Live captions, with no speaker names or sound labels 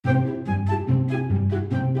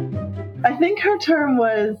think her term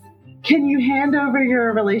was, can you hand over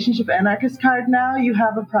your relationship anarchist card now? You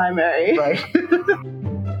have a primary. Right.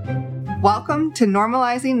 Welcome to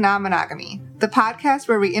Normalizing Non-Monogamy, the podcast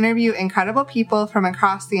where we interview incredible people from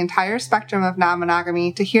across the entire spectrum of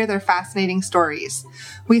non-monogamy to hear their fascinating stories.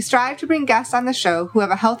 We strive to bring guests on the show who have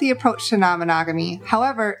a healthy approach to non-monogamy.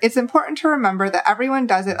 However, it's important to remember that everyone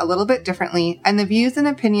does it a little bit differently, and the views and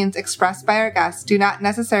opinions expressed by our guests do not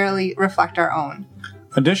necessarily reflect our own.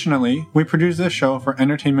 Additionally, we produce this show for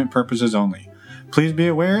entertainment purposes only. Please be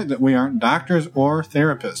aware that we aren't doctors or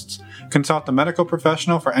therapists. Consult a medical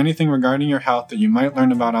professional for anything regarding your health that you might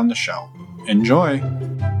learn about on the show. Enjoy!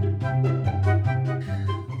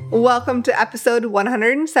 Welcome to episode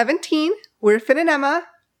 117. We're Finn and Emma,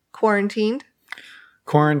 quarantined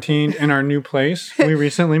In our new place. We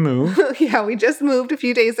recently moved. Yeah, we just moved a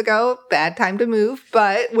few days ago. Bad time to move,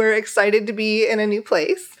 but we're excited to be in a new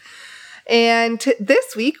place. And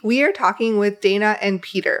this week, we are talking with Dana and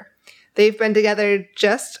Peter. They've been together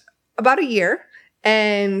just about a year,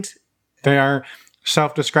 and they are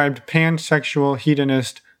self-described pansexual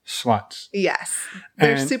hedonist sluts. Yes,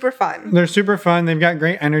 they're super fun. They're super fun. They've got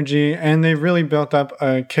great energy, and they've really built up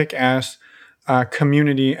a kick-ass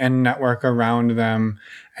community and network around them.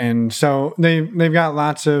 And so they've got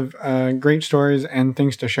lots of great stories and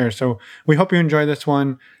things to share. So we hope you enjoy this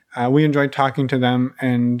one. We enjoyed talking to them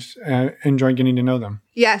and enjoyed getting to know them.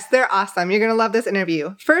 Yes, they're awesome. You're going to love this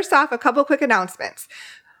interview. First off, a couple quick announcements.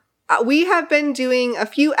 We have been doing a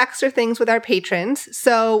few extra things with our patrons.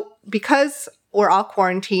 So because we're all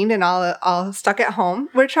quarantined and all stuck at home,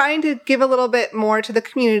 we're trying to give a little bit more to the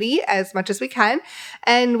community as much as we can.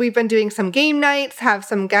 And we've been doing some game nights, have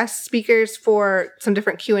some guest speakers for some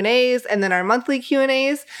different Q&As, and then our monthly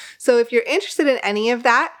Q&As. So if you're interested in any of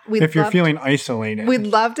that, if you're feeling isolated, we'd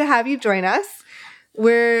love to have you join us.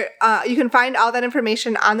 You can find all that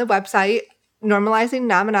information on the website,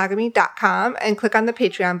 normalizingnonmonogamy.com, and click on the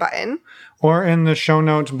Patreon button. Or in the show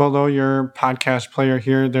notes below your podcast player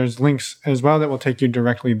here, there's links as well that will take you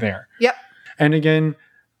directly there. Yep. And again,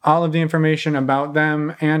 all of the information about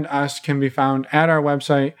them and us can be found at our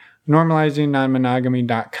website,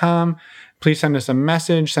 normalizingnonmonogamy.com. Please send us a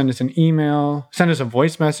message, send us an email, send us a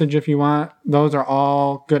voice message if you want. Those are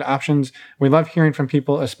all good options. We love hearing from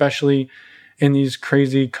people, especially in these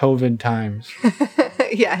crazy COVID times.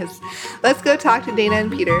 Yes. Let's go talk to Dana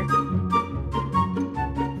and Peter.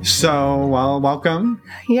 So, welcome.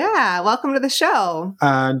 Yeah, welcome to the show.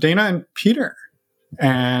 Dana and Peter.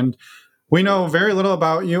 And we know very little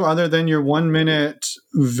about you other than your 1 minute,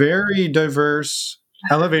 very diverse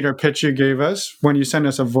elevator pitch you gave us when you sent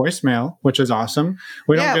us a voicemail, which is awesome.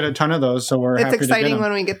 We don't get a ton of those, so we're happy to get them. It's exciting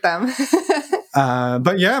when we get them.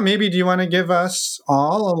 But yeah, maybe do you want to give us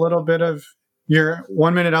all a little bit of your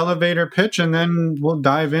 1 minute elevator pitch, and then we'll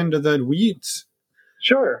dive into the weeds?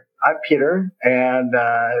 Sure. I'm Peter, and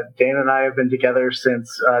Dana and I have been together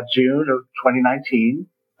since June of 2019.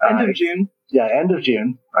 End of June. Yeah, end of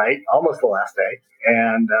June, right? Almost the last day.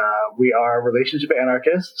 And we are relationship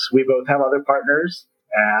anarchists. We both have other partners,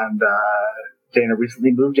 and Dana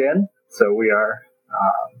recently moved in, so we are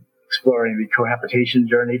exploring the cohabitation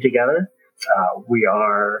journey together. We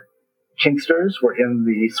are kinksters. We're in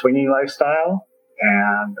the swinging lifestyle,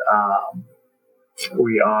 and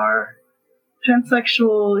we are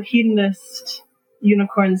pansexual, hedonist,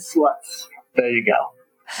 unicorn sluts. There you go.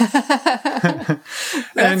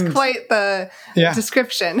 That's quite the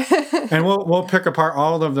description. And we'll pick apart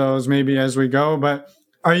all of those maybe as we go. But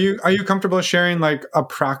are you comfortable sharing like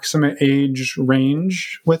approximate age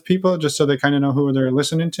range with people just so they kind of know who they're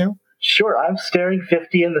listening to? Sure. I'm staring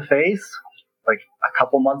 50 in the face, like a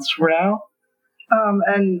couple months from now.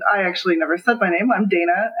 And I actually never said my name. I'm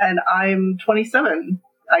Dana, and I'm 27.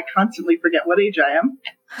 I constantly forget what age I am.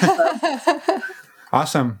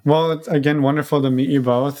 Awesome. Well, it's, again, wonderful to meet you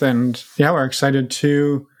both. And yeah, we're excited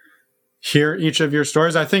to hear each of your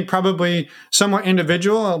stories. I think probably somewhat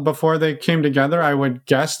individual before they came together. I would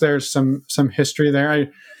guess there's some history there.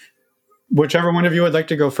 Whichever one of you would like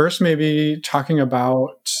to go first, maybe talking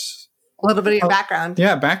about a little bit of your background.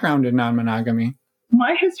 Yeah, background in non-monogamy.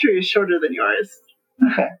 My history is shorter than yours.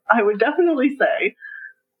 I would definitely say.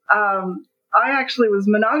 I actually was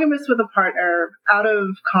monogamous with a partner out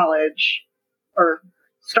of college, or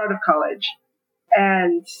start of college,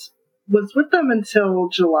 and was with them until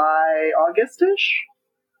July, August-ish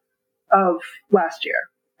of last year.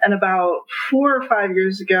 And about 4 or 5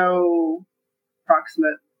 years ago,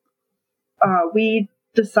 approximate, we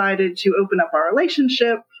decided to open up our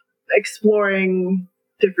relationship, exploring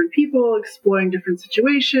different people, exploring different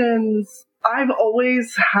situations. I've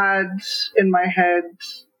always had in my head,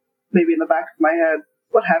 maybe in the back of my head,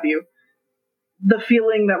 what have you, the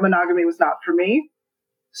feeling that monogamy was not for me.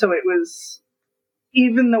 So it was,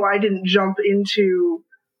 even though I didn't jump into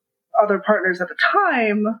other partners at the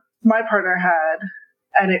time, my partner had,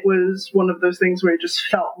 and it was one of those things where it just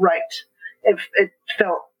felt right. It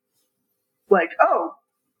felt like, oh,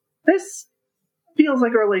 this feels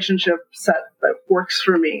like a relationship set that works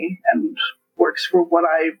for me and works for what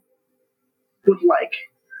I would like.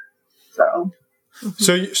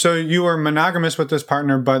 So you were monogamous with this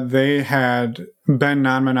partner, but they had been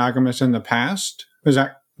non-monogamous in the past?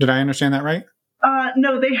 Did I understand that right?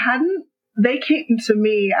 No, they hadn't. They came to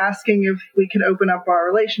me asking if we could open up our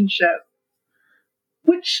relationship,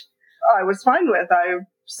 which I was fine with. I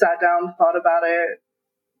sat down, thought about it,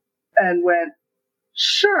 and went,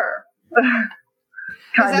 sure. Is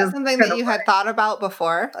that something that you had thought about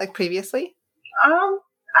before, like previously?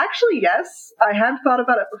 Actually, yes. I had thought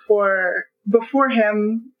about it before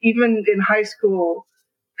him, even in high school,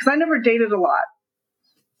 because I never dated a lot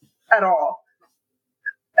at all.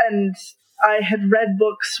 And I had read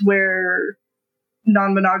books where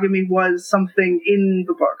non-monogamy was something in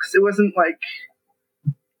the books. It wasn't like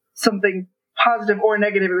something positive or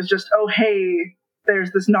negative. It was just, oh, hey,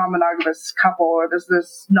 there's this non-monogamous couple, or there's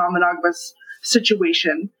this non-monogamous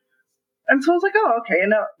situation. And so I was like, oh, okay.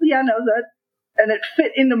 And that, and it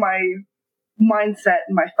fit into my mindset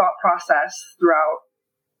and my thought process throughout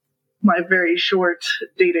my very short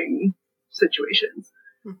dating situations,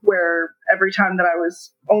 where every time that I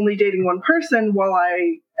was only dating one person, while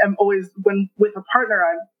I am always, when with a partner,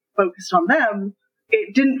 I'm focused on them,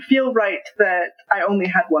 it didn't feel right that I only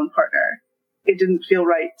had one partner. It didn't feel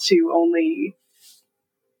right to only,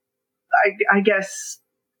 I guess,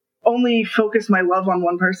 only focus my love on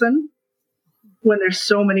one person when there's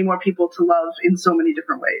so many more people to love in so many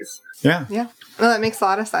different ways. Yeah. Yeah. Well, that makes a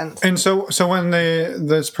lot of sense. And so when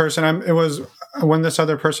when this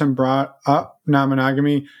other person brought up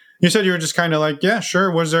non-monogamy, you said you were just kind of like, yeah,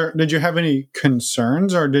 sure. Did you have any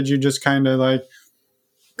concerns, or did you just kind of like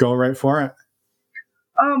go right for it?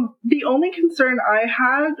 The only concern I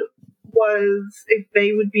had was if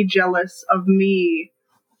they would be jealous of me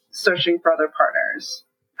searching for other partners.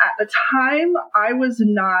 At the time, I was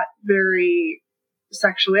not very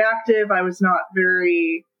sexually active. I was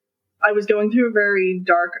going through a very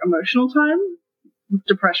dark emotional time.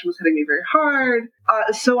 Depression was hitting me very hard.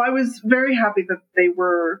 So I was very happy that they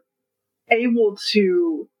were able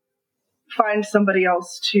to find somebody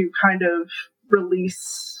else to kind of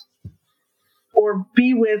release or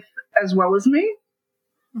be with as well as me,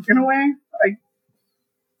 in a way.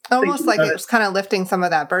 Almost like it was kind of lifting some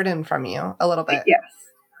of that burden from you a little bit. Yes.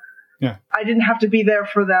 Yeah. I didn't have to be there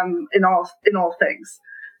for them in all things.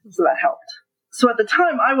 So that helped. So at the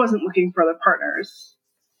time, I wasn't looking for other partners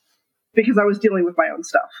because I was dealing with my own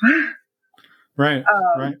stuff. Right.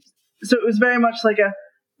 Right. So it was very much like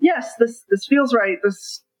yes, this feels right.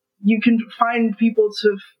 You can find people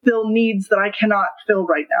to fill needs that I cannot fill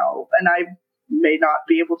right now. And I may not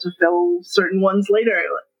be able to fill certain ones later,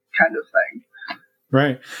 kind of thing.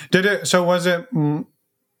 Right. Was it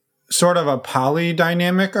sort of a poly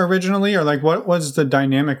dynamic originally, or like what was the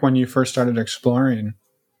dynamic when you first started exploring?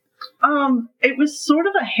 It was sort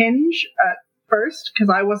of a hinge at first because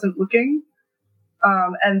I wasn't looking,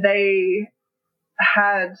 and they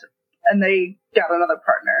got another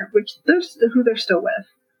partner, who they're still with.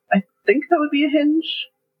 I think that would be a hinge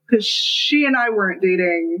because she and I weren't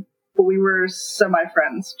dating, but we were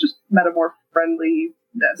semi-friends, just metamorph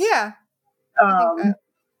friendliness. Yeah, I think that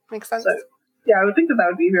makes sense. So, yeah, I would think that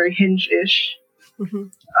would be very hinge-ish. Mm-hmm.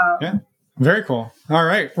 Yeah, very cool. All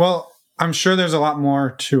right. Well, I'm sure there's a lot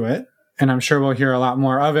more to it, and I'm sure we'll hear a lot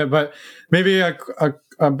more of it, but maybe a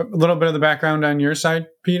little bit of the background on your side,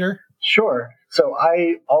 Peter? Sure. So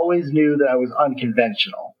I always knew that I was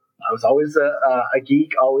unconventional. I was always a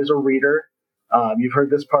geek, always a reader. You've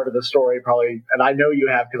heard this part of the story probably, and I know you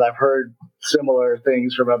have because I've heard similar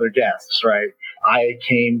things from other guests, right? I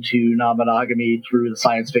came to non-monogamy through the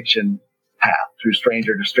science fiction path, through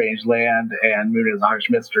Stranger to Strange Land and Moon is a Harsh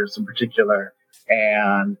Mistress in particular.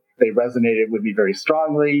 And they resonated with me very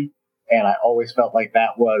strongly. And I always felt like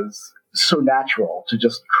that was so natural to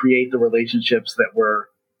just create the relationships that were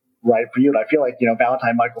right for you. And I feel like,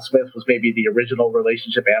 Valentine Michael Smith was maybe the original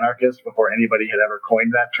relationship anarchist before anybody had ever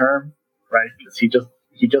coined that term, right? Because he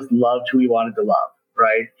just loved who he wanted to love,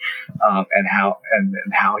 right? And how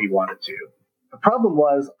he wanted to. The problem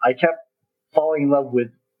was I kept falling in love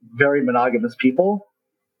with very monogamous people,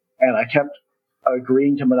 and I kept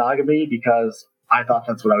agreeing to monogamy because I thought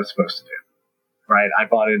that's what I was supposed to do, right? I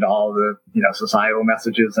bought into all the, societal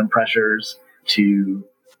messages and pressures to,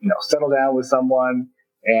 settle down with someone.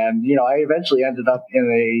 And, I eventually ended up in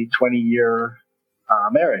a 20-year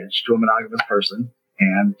marriage to a monogamous person,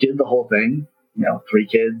 and did the whole thing, 3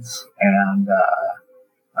 kids, and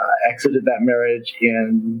exited that marriage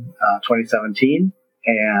in 2017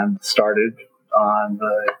 and started on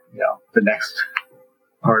the next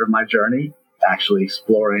part of my journey, actually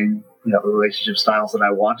exploring the relationship styles that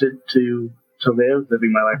I wanted to live,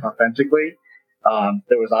 living my life authentically.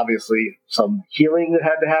 There was obviously some healing that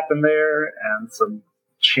had to happen there and some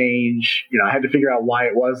change. I had to figure out why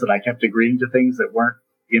it was that I kept agreeing to things that weren't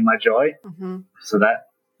in my joy. Mm-hmm. So that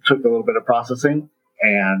took a little bit of processing,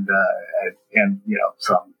 and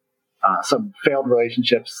some failed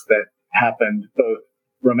relationships that happened, both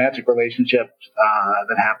romantic relationships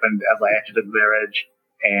that happened as I exited marriage,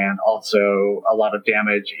 and also a lot of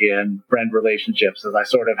damage in friend relationships as I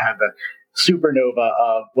sort of had the supernova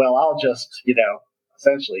of, well, I'll just,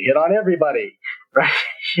 essentially hit on everybody, right?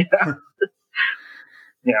 Here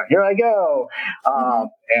I go.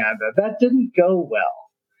 And that didn't go well.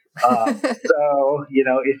 So,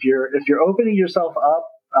 if you're opening yourself up,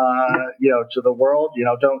 to the world,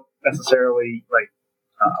 don't necessarily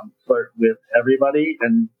flirt with everybody,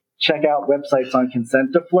 and check out websites on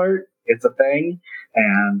consent to flirt. It's a thing.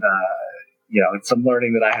 And, it's some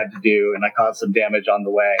learning that I had to do, and I caused some damage on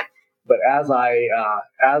the way. But as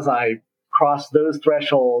I crossed those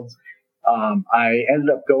thresholds, I ended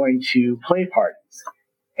up going to play parties.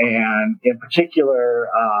 And in particular,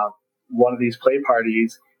 one of these play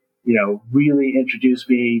parties, really introduced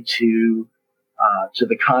me to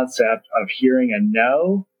the concept of hearing a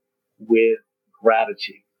no with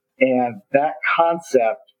gratitude. And that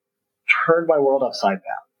concept turned my world upside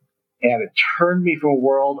down. And it turned me from a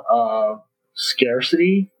world of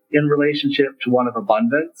scarcity in relationship to one of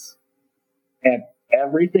abundance. And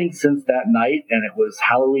everything since that night, and it was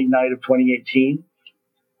Halloween night of 2018,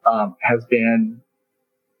 has been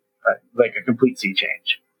like a complete sea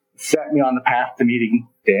change. Set me on the path to meeting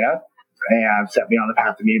Dana, and set me on the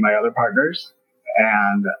path to meeting my other partners.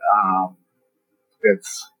 And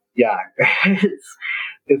it's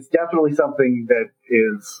definitely something that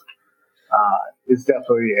is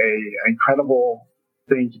definitely an incredible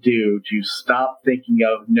thing to do, to stop thinking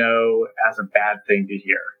of no as a bad thing to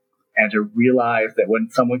hear, and to realize that when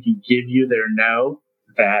someone can give you their no,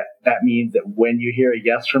 that means that when you hear a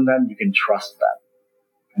yes from them, you can trust them,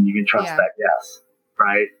 and you can trust that yes,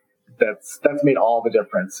 right? That's made all the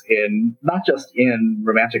difference in not just in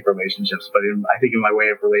romantic relationships, but I think in my way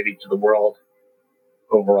of relating to the world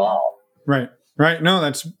overall. Right. No,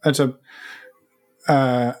 that's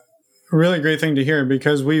a really great thing to hear,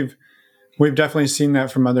 because we've definitely seen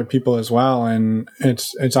that from other people as well, and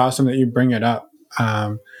it's awesome that you bring it up,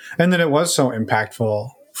 and that it was so impactful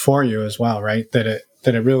for you as well, right? That it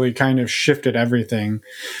really kind of shifted everything.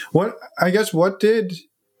 What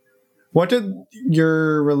did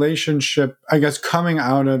your relationship, I guess, coming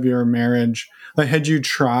out of your marriage, like, had you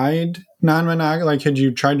tried non-monogamy? Like, had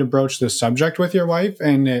you tried to broach this subject with your wife,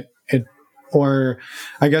 and or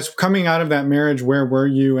I guess coming out of that marriage, where were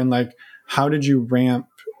you, and like, how did you ramp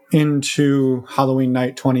into Halloween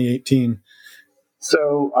night 2018?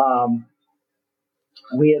 So,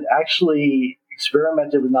 we had actually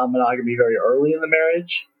experimented with non-monogamy very early in the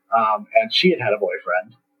marriage, and she had a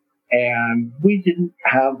boyfriend. And we didn't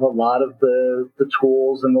have a lot of the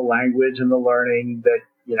tools and the language and the learning that,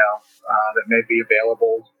 that may be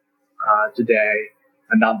available today,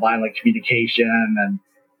 and nonviolent communication,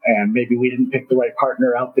 and maybe we didn't pick the right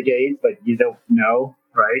partner out the gate, but you don't know,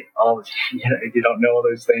 right? You don't know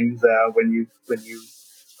those things when you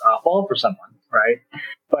fall for someone, right?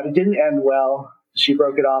 But it didn't end well. She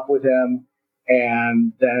broke it off with him,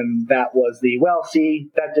 and then that was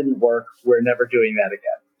that didn't work. We're never doing that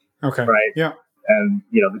again. Okay. Right. Yeah. And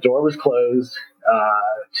the door was closed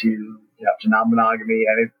to non-monogamy,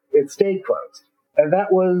 and it stayed closed. And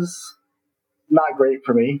that was not great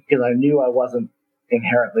for me, because I knew I wasn't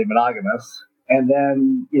inherently monogamous. And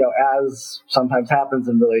then, as sometimes happens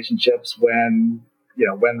in relationships, when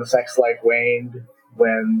the sex life waned,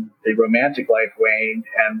 when the romantic life waned,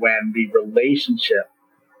 and when the relationship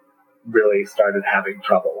really started having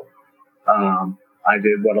trouble, I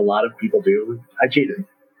did what a lot of people do. I cheated.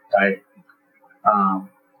 Right.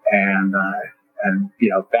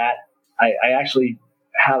 That I actually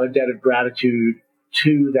have a debt of gratitude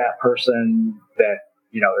to that person that,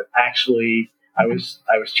 actually I was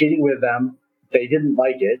cheating with them. They didn't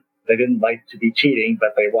like it. They didn't like to be cheating,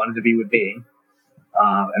 but they wanted to be with me.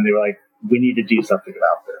 And they were like, we need to do something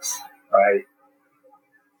about this. Right.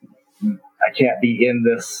 I can't be in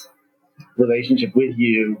this relationship with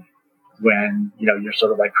you when, you're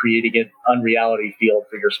sort of like creating an unreality field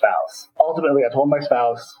for your spouse. Ultimately, I told my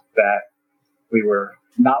spouse that we were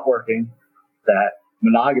not working, that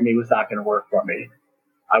monogamy was not going to work for me.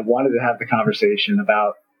 I wanted to have the conversation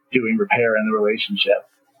about doing repair in the relationship.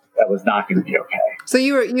 That was not going to be okay. So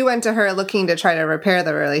you went to her looking to try to repair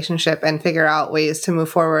the relationship and figure out ways to move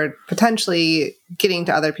forward, potentially getting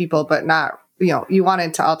to other people, but not, you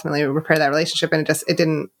wanted to ultimately repair that relationship, and it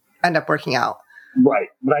didn't end up working out. Right.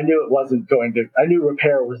 But I knew it wasn't going to, I knew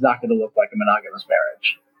repair was not going to look like a monogamous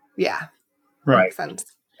marriage. Yeah. Right. Makes sense.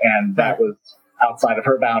 And that was outside of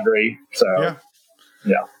her boundary. So,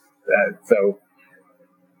 so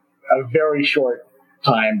a very short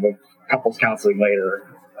time of couples counseling later,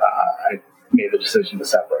 I made the decision to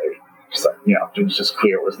separate. So, it was just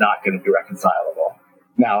clear it was not going to be reconcilable.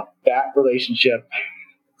 Now, that relationship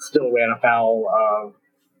still ran afoul of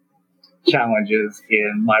challenges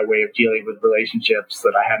in my way of dealing with relationships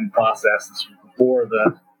that I hadn't processed. This was before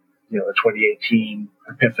the 2018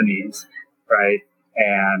 epiphanies, right?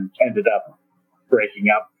 And ended up breaking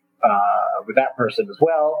up with that person as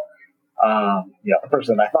well. The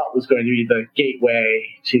person I thought was going to be the gateway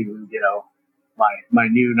to, my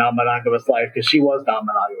new non-monogamous life, because she was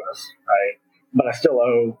non-monogamous, right? But I still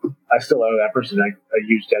owe that person a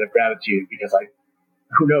huge debt of gratitude, because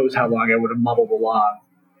who knows how long I would have muddled along,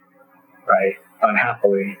 right,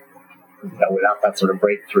 unhappily, without that sort of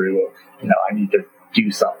breakthrough of, I need to do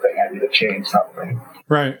something, I need to change something.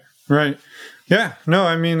 Right. Yeah, no,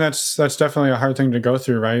 I mean, that's definitely a hard thing to go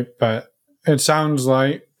through, right? But it sounds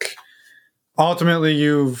like ultimately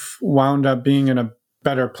you've wound up being in a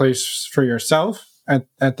better place for yourself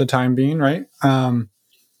at the time being, right?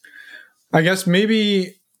 I guess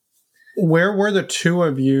maybe where were the two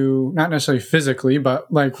of you, not necessarily physically,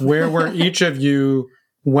 but like where were each of you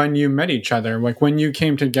when you met each other? Like when you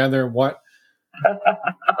came together, what?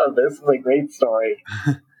 Oh, this is a great story.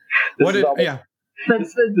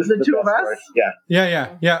 That's the two of us? Story.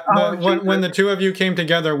 Yeah. When the two of you came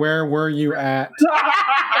together, where were you at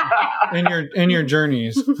in your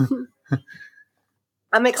journeys?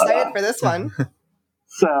 I'm excited for this one.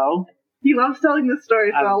 So he loves telling this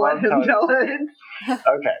story, so I'll let him tell it.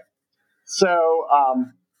 Okay. So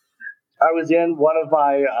I was in one of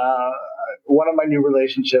my new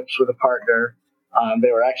relationships with a partner.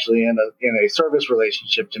 They were actually in a service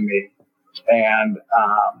relationship to me, and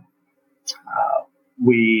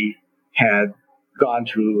we had gone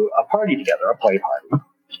to a party together, a play party,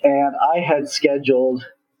 and I had scheduled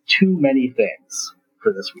too many things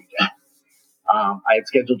for this weekend. I had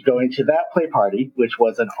scheduled going to that play party, which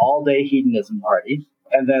was an all-day hedonism party,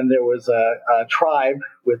 and then there was a tribe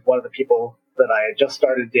with one of the people that I had just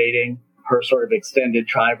started dating, her sort of extended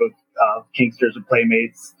tribe of Kingsters and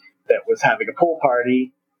Playmates, that was having a pool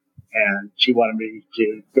party, and she wanted me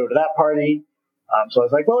to go to that party. So I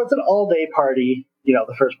was like, well, it's an all-day party,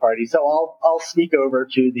 the first party, so I'll sneak over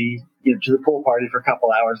to the pool party for a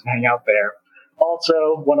couple hours and hang out there.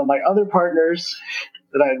 Also, one of my other partners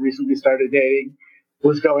that I had recently started dating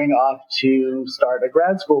was going off to start a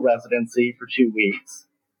grad school residency for 2 weeks.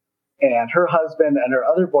 And her husband and her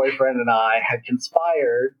other boyfriend and I had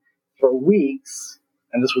conspired for weeks,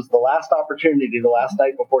 and this was the last opportunity, the last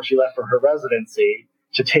night before she left for her residency,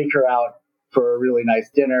 to take her out for a really nice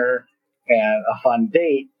dinner and a fun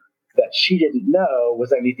date that she didn't know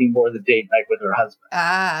was anything more than date night with her husband.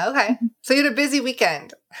 Ah, okay. So you had a busy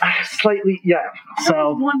weekend. Slightly, yeah.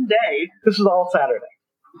 So one day. This was all Saturday.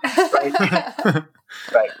 Right?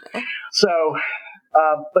 Right. So,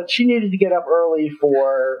 but she needed to get up early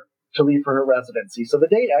to leave for her residency. So the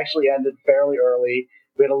date actually ended fairly early.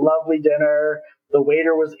 We had a lovely dinner. The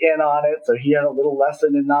waiter was in on it, so he had a little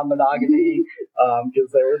lesson in non-monogamy,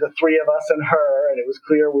 because there were the three of us and her, and it was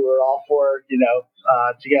clear we were all four,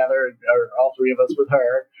 together, or all three of us with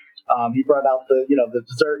her. He brought out the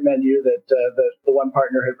dessert menu that the one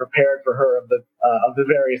partner had prepared for her of the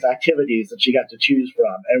various activities that she got to choose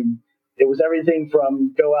from, and it was everything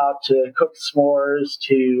from go out to cook s'mores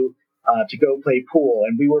to go play pool,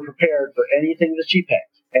 and we were prepared for anything that she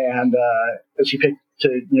picked. And she picked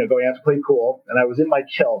to going out to play pool, and I was in my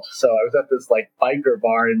kilt, so I was at this like biker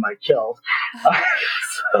bar in my kilt.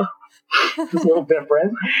 So it's a little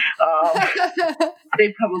different.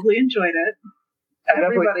 They probably enjoyed it.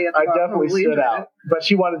 Everybody at the bar definitely stood out. But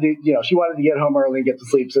she wanted to get home early and get to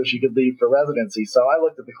sleep so she could leave for residency. So I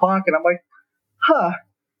looked at the clock and I'm like,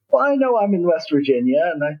 well, I know I'm in West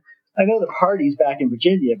Virginia, and I know the party's back in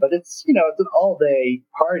Virginia, but it's an all-day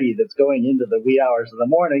party that's going into the wee hours of the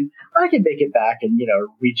morning. I can make it back and,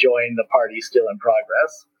 rejoin the party still in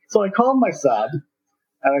progress. So I called my sub,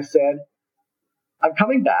 and I said, I'm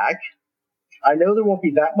coming back. I know there won't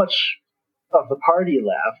be that much of the party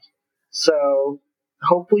left, so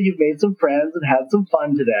hopefully you've made some friends and had some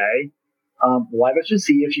fun today. Why don't you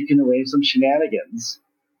see if you can arrange some shenanigans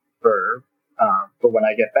for when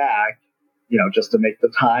I get back, just to make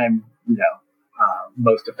the time,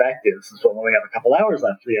 most effective, since we'll only have a couple hours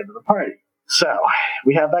left to the end of the party. So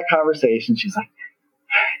we have that conversation. She's like,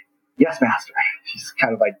 yes, master. She's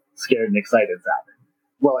kind of like scared and excited at it.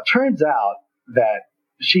 Well, it turns out that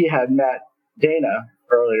she had met Dana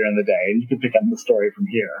earlier in the day, and you can pick up the story from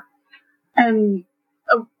here. And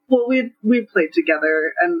we played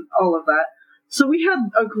together and all of that. So we had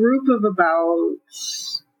a group of about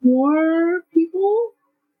 4 people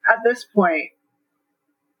at this point,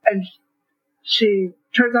 and she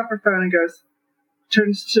turns off her phone and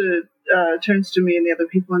turns to me and the other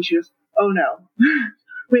people, and she goes, "Oh no,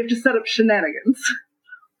 we have to set up shenanigans.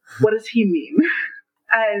 What does he mean?"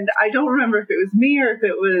 And I don't remember if it was me or if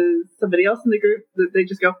it was somebody else in the group, that they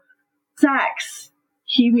just go, "Sex.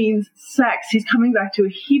 He means sex. He's coming back to a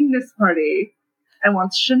hedonist party and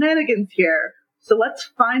wants shenanigans here. So let's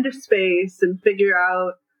find a space and figure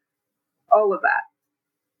out all of that."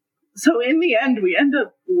 So in the end, we end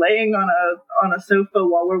up laying on a sofa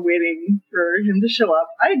while we're waiting for him to show up.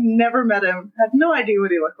 I'd never met him, had no idea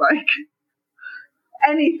what he looked like.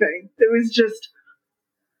 Anything. It was just,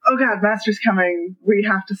 oh God, Master's coming. We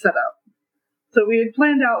have to set up. So we had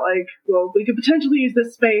planned out, like, well, we could potentially use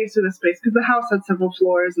this space or this space, because the house had several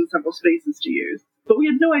floors and several spaces to use. But we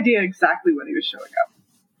had no idea exactly when he was showing up.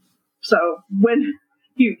 So when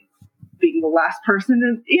he, being the last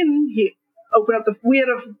person in, he opened up we had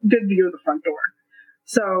a good view of the front door.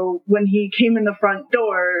 So when he came in the front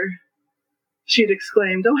door, she'd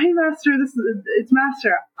exclaimed, "Oh, hey, Master, it's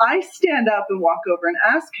Master." I stand up and walk over and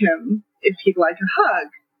ask him if he'd like a hug,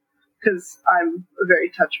 because I'm a very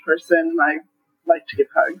touched person and I like to give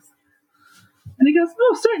hugs. And he goes,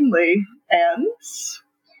 "Oh, certainly." And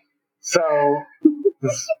so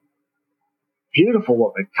this beautiful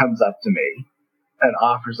woman comes up to me and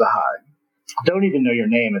offers a hug. Don't even know your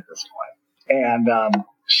name at this point. And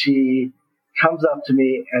she comes up to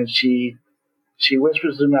me and she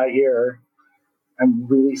whispers in my ear, "I'm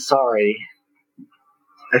really sorry.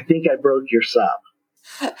 I think I broke your sub."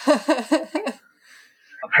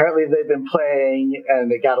 Apparently they've been playing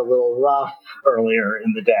and it got a little rough earlier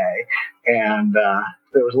in the day. And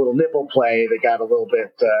there was a little nipple play that got a little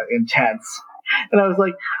bit intense. And I was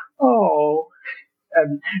like, oh.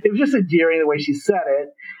 And it was just endearing the way she said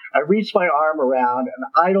it. I reached my arm around, and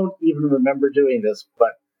I don't even remember doing this,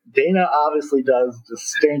 but Dana obviously does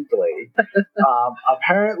distinctly.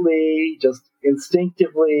 Apparently, just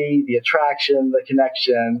instinctively, the attraction, the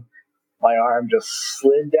connection, my arm just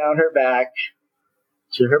slid down her back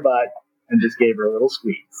to her butt and just gave her a little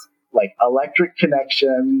squeeze. Like electric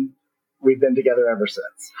connection. We've been together ever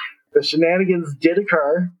since. The shenanigans did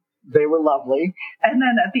occur. They were lovely. And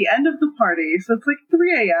then at the end of the party, so it's like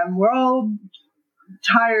 3 a.m., we're all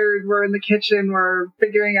tired, we're in the kitchen, we're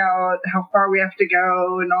figuring out how far we have to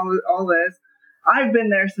go and all this. I've been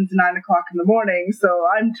there since 9 o'clock in the morning, so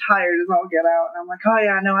I'm tired as all get out. And I'm like, oh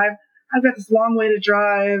yeah, no, I've got this long way to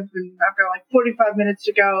drive, and I've got like 45 minutes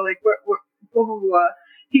to go, like, blah, blah, blah.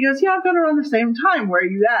 He goes, yeah, I've got around the same time. Where are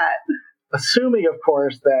you at? Assuming, of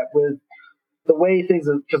course, that with the way things,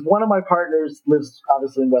 because one of my partners lives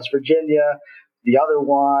obviously in West Virginia, the other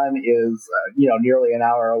one is, nearly an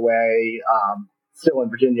hour away, still in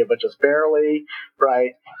Virginia, but just barely,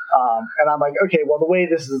 right? And I'm like, okay, well, the way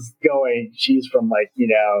this is going, she's from like,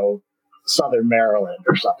 Southern Maryland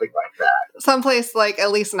or something like that. Someplace like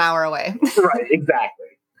at least an hour away. Right, exactly.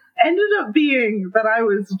 Ended up being that I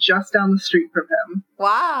was just down the street from him.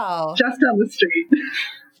 Wow. Just down the street.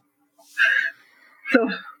 So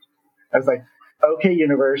I was like, okay,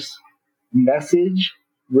 universe, message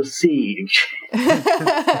received. That's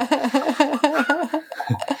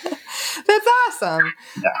awesome.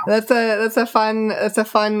 Yeah. That's a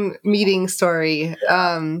fun meeting story.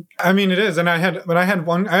 I mean, it is. And I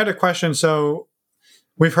had a question. So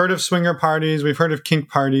we've heard of swinger parties, we've heard of kink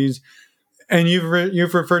parties, and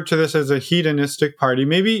you've referred to this as a hedonistic party.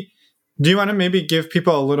 Maybe, do you want to maybe give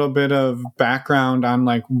people a little bit of background on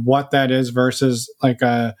like what that is versus like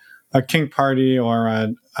a kink party or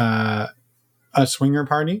a swinger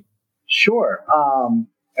party? Sure.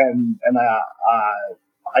 And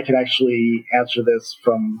I can actually answer this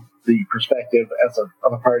from the perspective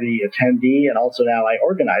of a party attendee, and also now I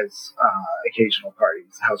organize occasional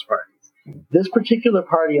parties, house parties. This particular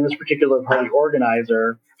party and this particular party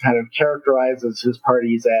organizer kind of characterizes his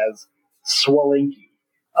parties as swalinky,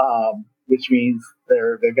 which means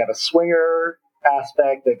they've got a swinger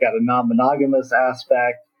aspect, they've got a non-monogamous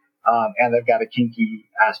aspect, and they've got a kinky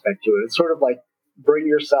aspect to it. It's sort of like bring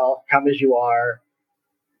yourself, come as you are,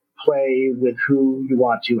 play with who you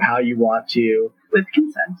want to, how you want to, With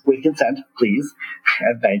consent. With consent, please,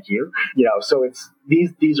 and thank you. So it's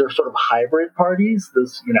these are sort of hybrid parties.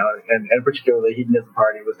 This, and particularly the hedonism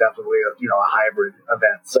party was definitely a hybrid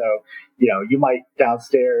event. So, you might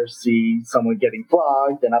downstairs see someone getting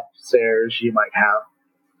flogged, and upstairs you might have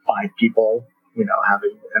 5 people,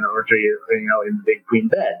 having an orgy, in the big queen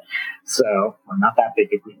bed. So, well, not that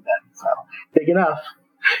big a queen bed, so big enough.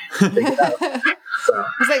 Big enough. So.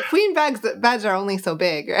 It's like queen beds are only so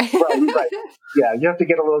big, right? Right. Yeah, you have to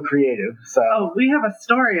get a little creative. So. Oh, we have a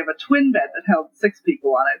story of a twin bed that held 6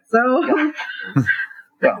 people on it. So.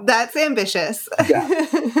 Yeah. That's ambitious. Yeah.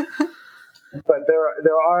 But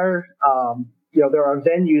there are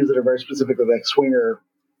venues that are very specifically like swinger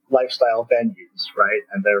lifestyle venues, right?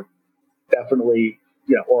 And they're definitely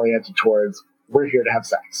oriented towards we're here to have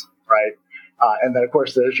sex, right? And then of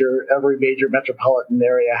course there's every major metropolitan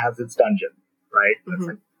area has its dungeon, right? Mm-hmm. It's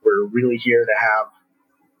like we're really here to have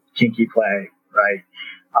kinky play, right?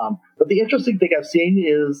 But the interesting thing I've seen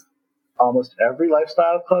is almost every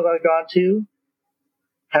lifestyle club I've gone to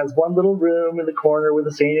has one little room in the corner with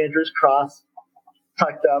a St. Andrew's cross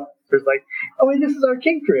tucked up. There's like, oh, and this is our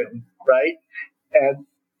kink room, right? And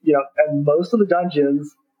and most of the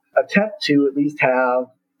dungeons attempt to at least have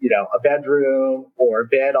a bedroom or a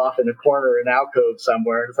bed off in a corner, an alcove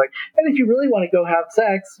somewhere. It's like, and if you really want to go have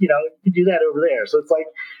sex, you can do that over there. So it's like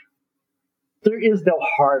there is no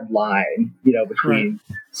hard line, between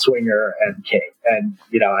swinger and kink. And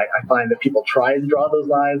I find that people try and draw those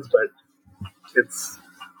lines, but it's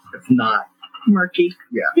not murky.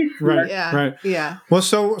 Yeah. Right. Yeah. Right. Yeah. Well,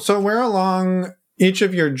 so where along each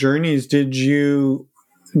of your journeys did you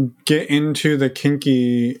get into the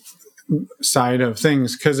kinky side of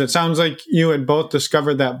things? Because it sounds like you had both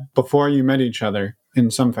discovered that before you met each other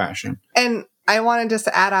in some fashion. And I wanted just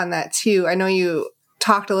to add on that too. I know you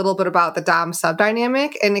talked a little bit about the Dom sub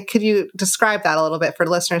dynamic, and could you describe that a little bit for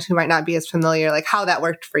listeners who might not be as familiar, like how that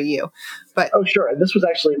worked for you? But sure. And this was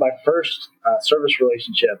actually my first service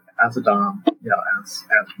relationship as a Dom, as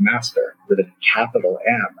master with a capital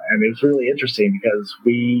M. And it was really interesting because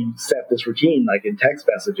we set this routine like in text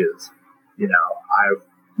messages.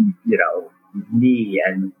 Me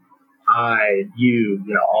and I, you,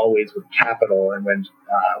 always with capital, and when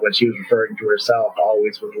she was referring to herself,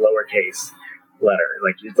 always with lowercase letter.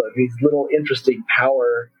 Like it's like these little interesting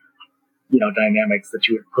power, dynamics that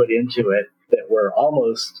you would put into it that were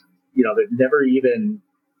almost, that never even,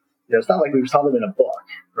 it's not like we saw them in a book,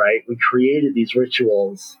 right? We created these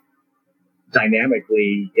rituals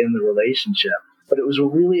dynamically in the relationship, but it was a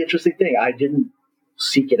really interesting thing. I didn't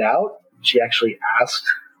seek it out. She actually asked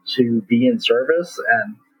to be in service,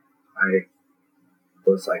 and I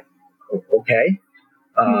was like, okay,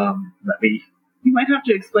 let me. You might have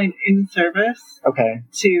to explain in service. Okay.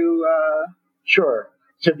 Sure.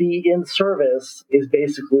 To be in service is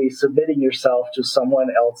basically submitting yourself to someone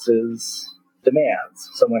else's demands,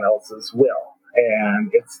 someone else's will.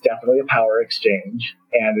 And it's definitely a power exchange.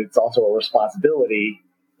 And it's also a responsibility,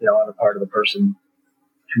 on the part of the person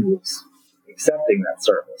who's accepting that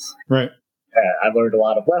service. Right. I've learned a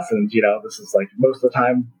lot of lessons. This is like most of the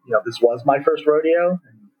time, this was my first rodeo. And,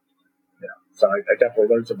 so I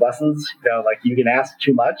definitely learned some lessons. Like you can ask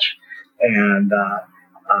too much, and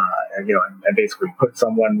basically put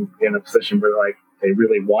someone in a position where like they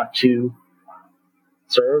really want to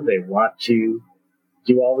serve, they want to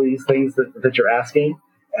do all these things that you're asking,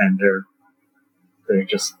 and they're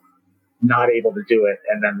just not able to do it.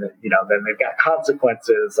 And then then they've got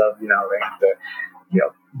consequences of they have to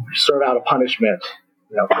serve out a punishment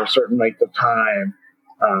for a certain length of time.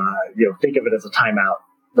 Think of it as a timeout,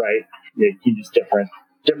 right? You use different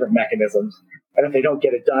mechanisms, and if they don't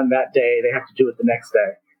get it done that day, they have to do it the next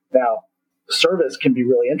day. Now, service can be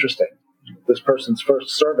really interesting. This person's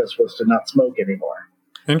first service was to not smoke anymore.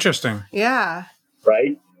 Interesting. Yeah.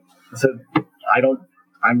 Right? So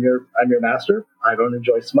I'm your master. I don't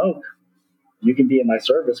enjoy smoke. You can be in my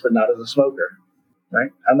service, but not as a smoker.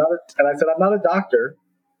 Right? And I said, I'm not a doctor.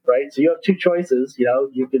 Right? So you have two choices.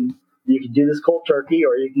 You can do this cold turkey,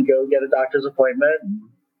 or you can go get a doctor's appointment and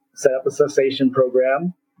set up a cessation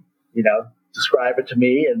program, describe it to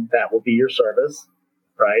me, and that will be your service,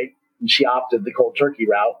 right? And she opted the cold turkey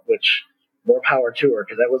route, which more power to her,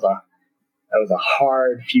 because that was a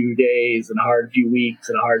hard few days and hard few weeks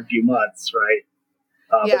and a hard few months, right?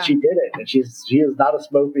 But she did it, and she is not a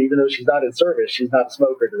smoker, even though she's not in service. She's not a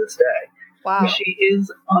smoker to this day. Wow, she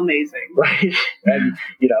is amazing, right? And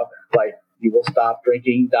like you will stop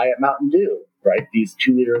drinking Diet Mountain Dew. Right? These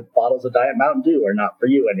 2-liter bottles of Diet Mountain Dew are not for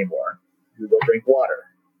you anymore. You will drink water,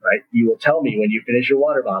 right? You will tell me when you finish your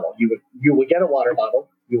water bottle. You will get a water bottle.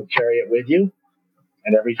 You will carry it with you.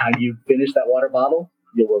 And every time you finish that water bottle,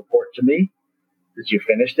 you'll report to me that you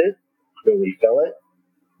finished it. You'll refill it.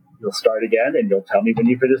 You'll start again, and you'll tell me when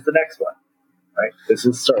you finish the next one. Right? This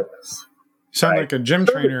is service. Sound like a gym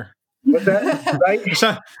trainer. What's that? Right?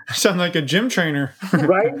 Sound like a gym trainer.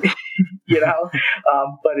 Right?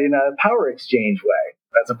 But in a power exchange way,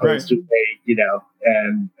 as opposed to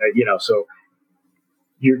so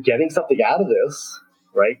you're getting something out of this,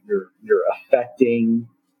 right? You're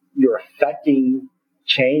affecting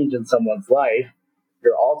change in someone's life.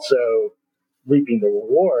 You're also reaping the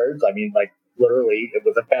rewards. I mean, like, literally, it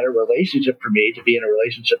was a better relationship for me to be in a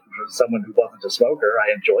relationship with someone who wasn't a smoker.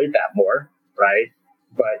 I enjoyed that more, right?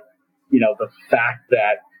 But, the fact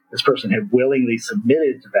that this person had willingly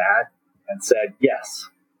submitted to that and said, yes,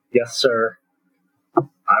 sir,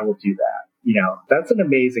 I will do that. That's an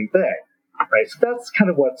amazing thing, right? So that's kind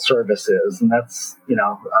of what service is. And that's, an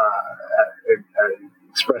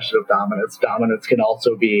expression of dominance. Dominance can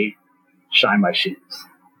also be shine my shoes.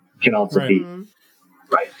 Can also be,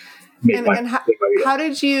 right. And how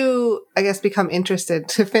did you, I guess, become interested,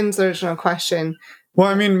 to Finn's original question? Well,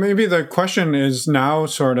 I mean, maybe the question is now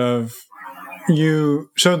sort of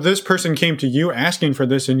so this person came to you asking for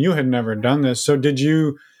this and you had never done this. So did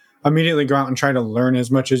you immediately go out and try to learn as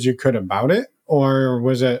much as you could about it? Or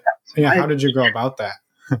was it, how did you go about that?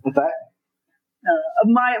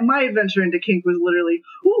 My adventure into kink was literally,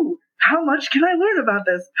 ooh, how much can I learn about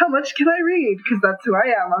this? How much can I read? Because that's who I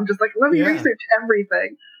am. I'm just like, let me research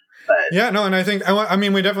everything. But, and I think,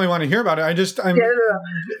 we definitely want to hear about it.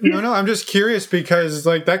 I'm just curious because,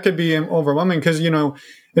 like, that could be overwhelming because,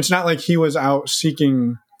 it's not like he was out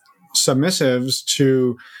seeking submissives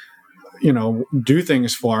to, do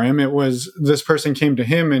things for him. It was this person came to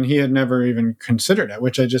him and he had never even considered it,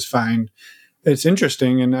 which I just find it's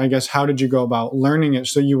interesting. And I guess, how did you go about learning it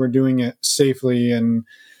so you were doing it safely and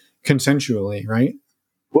consensually, right?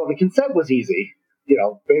 Well, the consent was easy.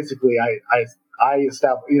 Basically I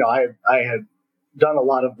established, I had done a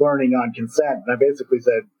lot of learning on consent, and I basically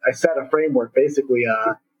said, I set a framework, basically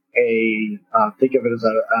think of it as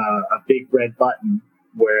a big red button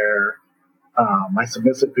where my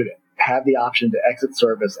submissive could have the option to exit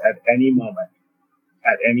service at any moment,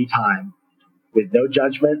 at any time, with no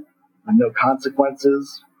judgment, with no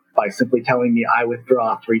consequences, by simply telling me I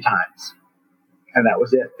withdraw 3 times. And that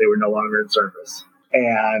was it. They were no longer in service.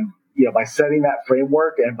 And by setting that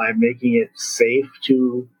framework and by making it safe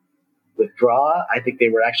to withdraw, I think they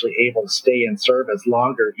were actually able to stay in service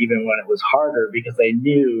longer, even when it was harder, because they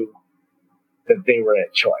knew that they were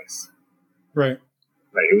at choice. Right.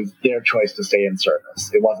 It was their choice to stay in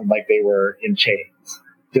service. It wasn't like they were in chains.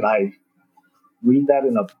 Did I read that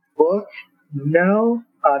in a book? No.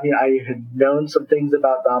 I mean, I had known some things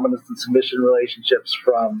about dominance and submission relationships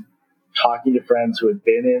from talking to friends who had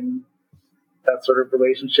been in that sort of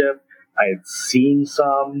relationship. I had seen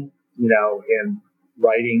some, in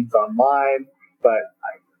writings online, but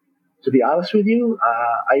to be honest with you,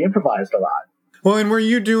 I improvised a lot. Well, and were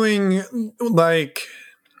you doing, like,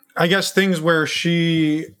 I guess things where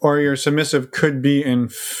she or your submissive could be in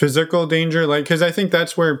physical danger? Like, because I think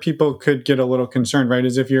that's where people could get a little concerned, right?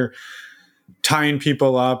 Is if you're tying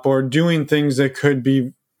people up or doing things that could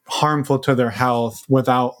be harmful to their health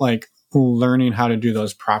without, like, learning how to do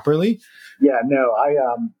those properly. Yeah, no,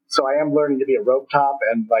 so I am learning to be a rope top,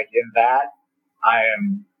 and, like, in that, I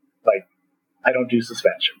am, like, I don't do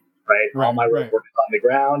suspension, right? All my rope work is on the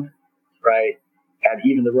ground, right? And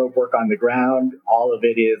even the rope work on the ground, all of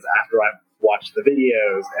it is after I've watched the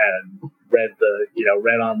videos and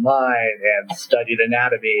read online and studied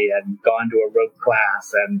anatomy and gone to a rope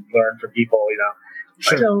class and learned from people,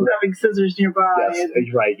 Sure. So having scissors nearby. Yes,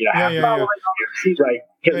 right. Right.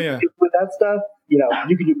 Because with that stuff,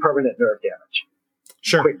 you can do permanent nerve damage.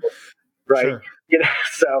 Sure. Quickly, right. Sure.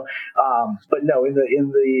 So, but no, in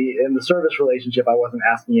the service relationship, I wasn't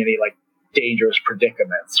asking any, like, dangerous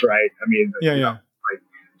predicaments, right? I mean, like,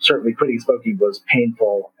 certainly quitting smoking was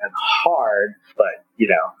painful and hard, but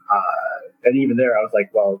and even there, I was like,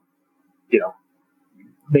 well,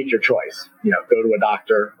 make your choice. Go to a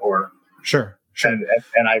doctor or sure.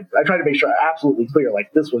 And I try to make sure absolutely clear,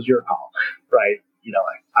 like, this was your call, right?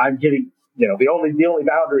 Like, I'm getting, the only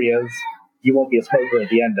boundary is you won't be a smoker at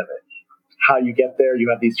the end of it. How you get there, you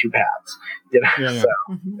have these 2 paths.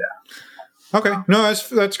 Okay, no,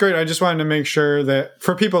 that's great. I just wanted to make sure that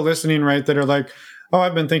for people listening, right, that are like, oh,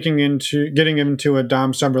 I've been thinking into getting into a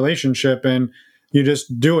dom-sub relationship, and you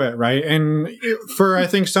just do it, right? And for, I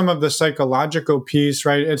think, some of the psychological piece,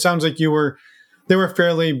 right, it sounds like they were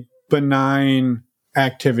fairly benign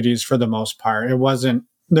activities for the most part.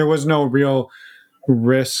 There was no real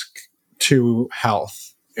risk to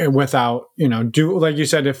health without, do like you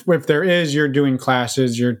said, if there is, you're doing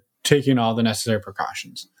classes, you're taking all the necessary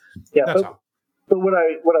precautions. Yeah, That's all. but what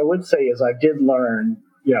I would say is I did learn,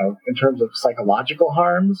 in terms of psychological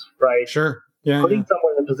harms, right? Sure. Yeah. Putting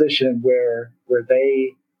someone in a position where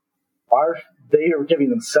they are giving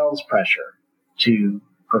themselves pressure to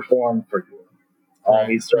perform for you all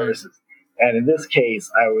these services. Right. And in this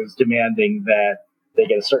case, I was demanding that they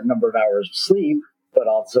get a certain number of hours of sleep, but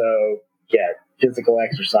also get physical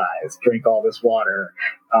exercise, drink all this water.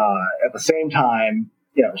 At the same time,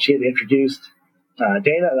 she had introduced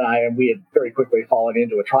Dana and I, and we had very quickly fallen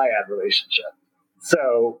into a triad relationship.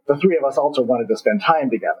 So the three of us also wanted to spend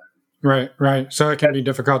time together. Right. So it can be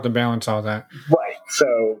difficult to balance all that. Right.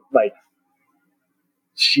 So,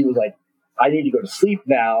 she was like, I need to go to sleep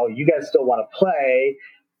now. You guys still want to play.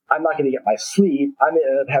 I'm not going to get my sleep. I'm going to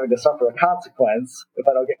end up having to suffer a consequence if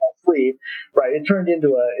I don't get my sleep. Right. It turned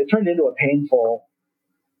into a painful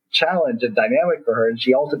challenge and dynamic for her, and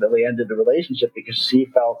she ultimately ended the relationship because she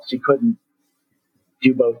felt she couldn't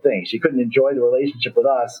do both things. She couldn't enjoy the relationship with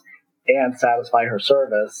us and satisfy her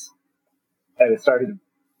service, and it started to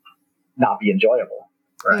not be enjoyable.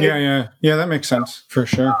 Right? Yeah. That makes sense for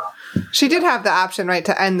sure. She did have the option, right,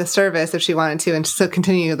 to end the service if she wanted to, and still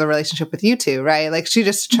continue the relationship with you two, right? Like she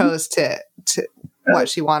just chose to what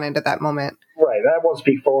she wanted at that moment. Right. I won't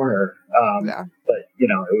speak for her, but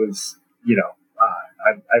it was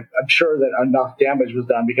I'm sure that enough damage was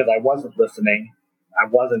done because I wasn't listening. I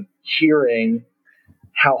wasn't hearing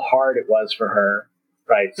how hard it was for her.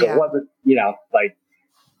 Right. So it wasn't,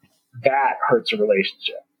 that hurts a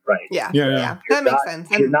relationship. Right. Yeah. That makes sense.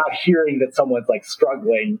 You're not hearing that someone's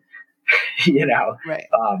struggling, right.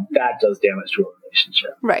 That does damage to a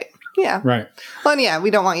relationship. Right. Yeah. Right. Well, and we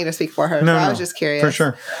don't want you to speak for her. No, I was just curious. For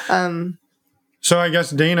sure. So I guess,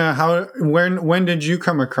 Dana, when did you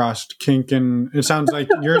come across kink? And it sounds like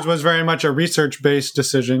yours was very much a research-based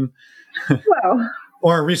decision. Well,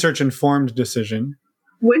 or a research-informed decision.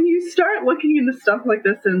 When you start looking into stuff like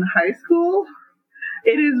this in high school,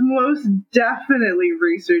 it is most definitely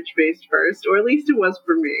research-based first, or at least it was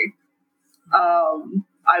for me.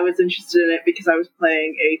 I was interested in it because I was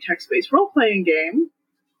playing a text-based role-playing game,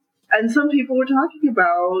 and some people were talking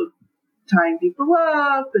about tying people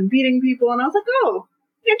up and beating people, and I was like, oh,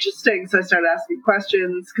 interesting. So I started asking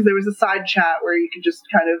questions, because there was a side chat where you could just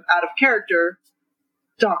kind of, out of character,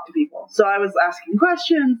 talk to people. So I was asking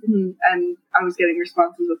questions, and I was getting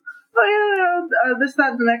responses of, oh yeah, this,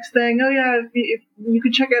 that, the next thing. Oh yeah, if you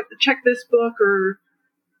could check this book or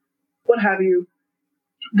what have you.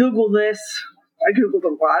 Google this. I Googled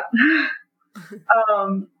a lot.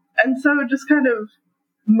 And so just kind of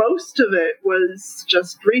most of it was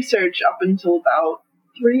just research up until about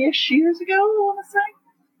 3-ish years ago, I want to say,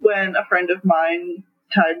 when a friend of mine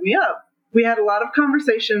tied me up. We had a lot of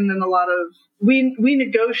conversation and we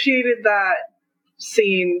negotiated that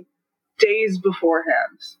scene days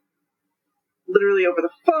beforehand. Literally over the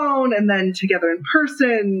phone, and then together in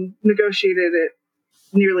person, negotiated it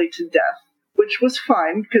nearly to death, which was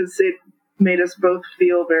fine because it made us both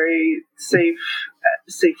feel very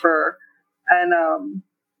safer, and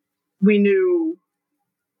we knew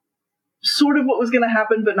sort of what was going to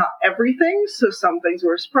happen, but not everything. So some things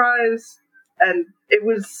were a surprise, and it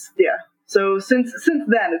was So since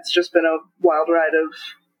then, it's just been a wild ride of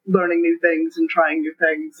learning new things and trying new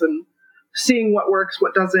things and seeing what works,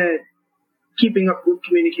 what doesn't, keeping up with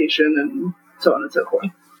communication, and so on and so forth.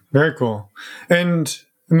 Very cool. And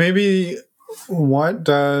maybe what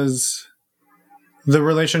does the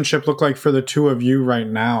relationship look like for the two of you right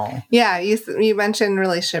now? Yeah, you mentioned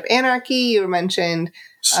relationship anarchy. You mentioned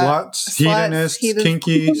sluts, hedonists,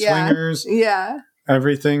 kinky, swingers. Yeah.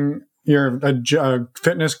 Everything. You're a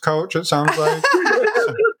fitness coach, it sounds like.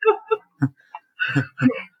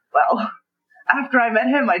 Well, after I met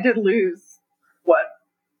him, I did lose,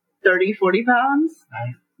 30, 40 pounds?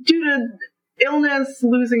 Due to illness,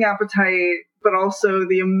 losing appetite, but also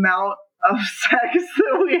the amount of sex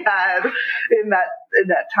that we had in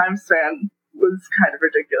that time span was kind of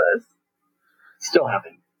ridiculous. Still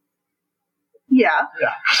having. Yeah.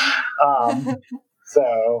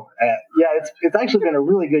 So, it's actually been a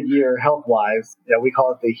really good year health-wise. We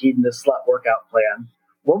call it the hedonist slut workout plan.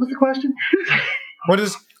 What was the question? What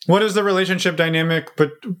is the relationship dynamic,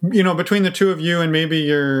 between the two of you and maybe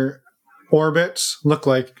your orbits look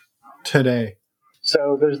like today?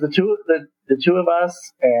 So there's the two of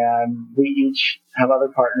us, and we each have other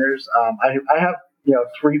partners. I have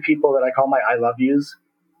 3 people that I call my I love yous.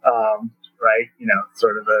 Right?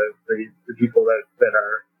 Sort of the people that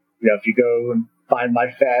are, if you go and find my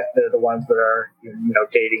fet, they're the ones that are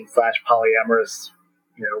dating / polyamorous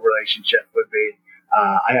relationship with me.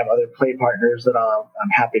 I have other play partners that I'm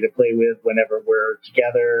happy to play with whenever we're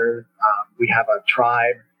together. We have a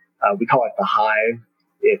tribe. We call it the Hive.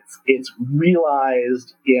 It's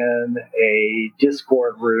realized in a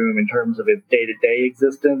Discord room in terms of its day-to-day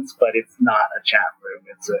existence, but it's not a chat room.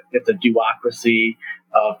 It's a duocracy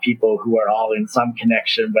of people who are all in some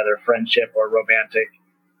connection, whether friendship or romantic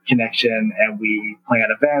connection, and we plan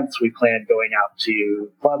events. We plan going out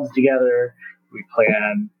to clubs together. We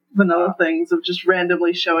plan vanilla things of just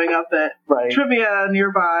randomly showing up at trivia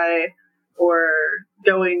nearby or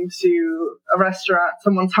going to a restaurant.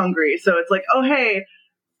 Someone's hungry, so it's like, oh hey,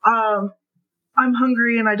 I'm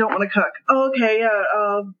hungry and I don't want to cook. Oh, okay, yeah.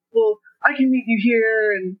 Well, I can meet you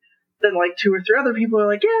here, and then like 2 or 3 other people are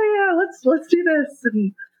like, yeah, let's do this,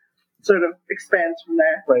 and sort of expands from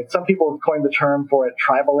there. Right. Some people have coined the term for it,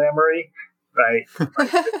 tribalamory. Right.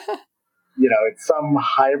 It's some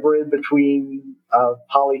hybrid between a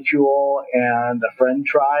polycule and a friend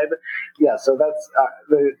tribe. Yeah. So that's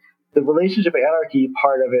the relationship anarchy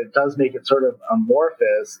part of it does make it sort of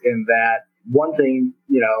amorphous in that. One thing,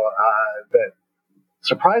 that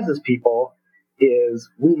surprises people is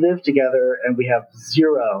we live together and we have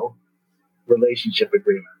 0 relationship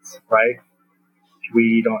agreements, right?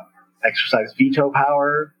 We don't exercise veto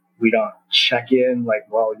power. We don't check in like,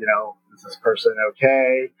 well, is this person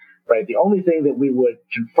okay? Right? The only thing that we would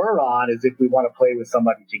confer on is if we want to play with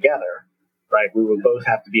somebody together, right? We would both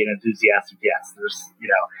have to be an enthusiastic yes. There's,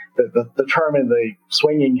 the term in the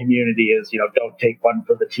swinging community is, don't take one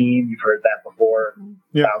for the team. You've heard that before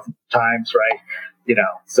 1,000 times, right?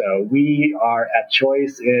 So we are at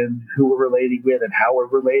choice in who we're relating with and how we're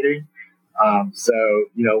relating.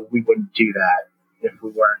 We wouldn't do that if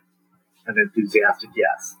we weren't an enthusiastic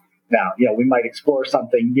yes. Now, we might explore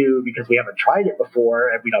something new because we haven't tried it before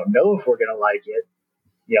and we don't know if we're going to like it.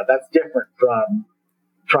 That's different from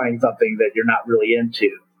trying something that you're not really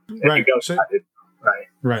into. Right.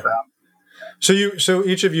 Right. So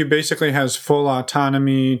each of you basically has full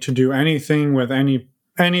autonomy to do anything with any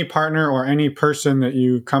partner or any person that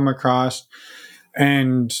you come across,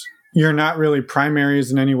 and you're not really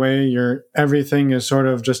primaries in any way. Everything is sort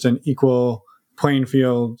of just an equal playing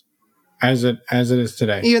field as it is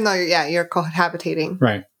today. Even though you're cohabitating.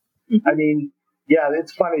 Right. I mean, yeah,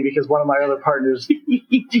 it's funny because one of my other partners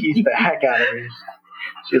teased the heck out of me.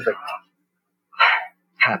 She's like,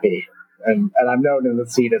 Happy. And I'm known in the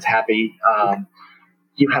scene as Happy.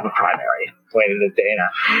 You have a primary, pointed at Dana.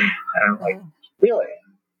 And I'm like, really?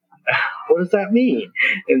 What does that mean?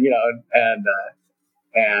 And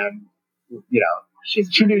she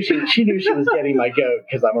knew she was getting my goat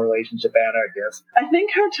because I'm a relationship anarchist. I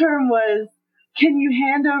think her term was, can you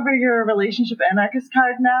hand over your relationship anarchist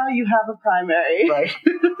card now? You have a primary. Right.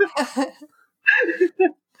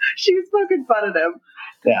 She was poking fun at him.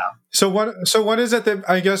 Yeah. So what is it that,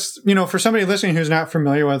 I guess, for somebody listening who's not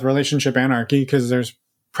familiar with relationship anarchy, because there's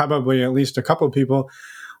probably at least a couple of people,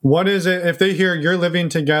 what is it, if they hear you're living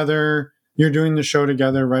together, you're doing the show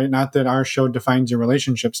together, right? Not that our show defines your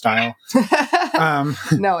relationship style.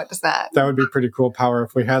 No, it does not. That would be pretty cool power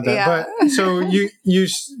if we had that. Yeah. But so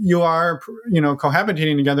you are,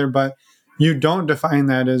 cohabitating together, but you don't define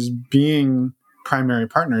that as being primary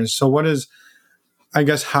partners. So what is, I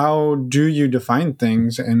guess, how do you define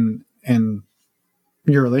things in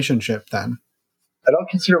your relationship then? I don't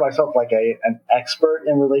consider myself like an expert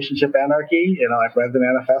in relationship anarchy. I've read the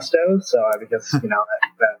manifesto, so I guess,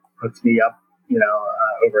 that puts me up,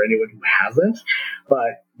 over anyone who hasn't.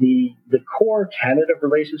 But the core tenet of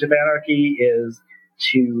relationship anarchy is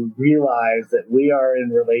to realize that we are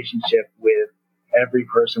in relationship with every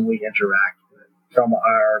person we interact with, from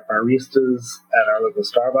our baristas at our local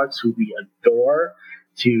Starbucks, who we adore,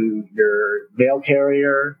 to your mail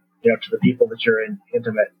carrier, to the people that you're in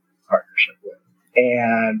intimate partnership with.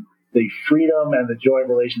 And the freedom and the joy of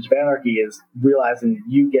relationship anarchy is realizing that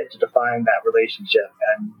you get to define that relationship,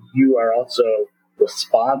 and you are also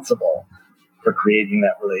responsible for creating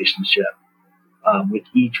that relationship with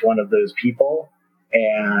each one of those people.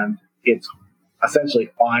 And it's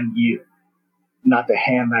essentially on you not to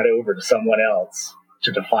hand that over to someone else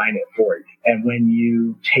to define it for you. And when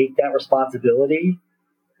you take that responsibility,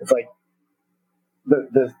 it's like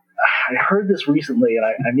I heard this recently, and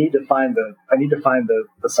I need to find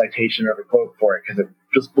the citation or the quote for it because it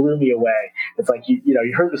just blew me away. It's like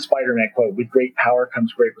you heard the Spider-Man quote: "With great power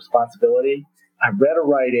comes great responsibility." I read a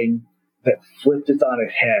writing that flipped it on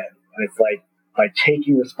its head, and it's like by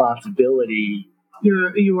taking responsibility, you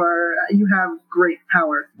have great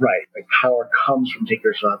power. Right, like power comes from taking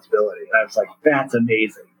responsibility. And I was like, that's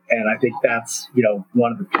amazing. And I think that's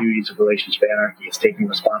one of the beauties of relationship anarchy is taking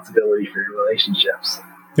responsibility for your relationships.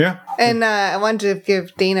 Yeah. And I wanted to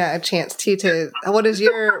give Dana a chance too what is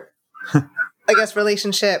your, I guess,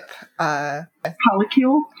 relationship?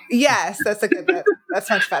 Polycule? Yes, that's a good bit. That's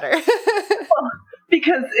much better.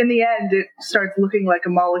 Because in the end, it starts looking like a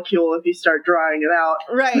molecule if you start drawing it out.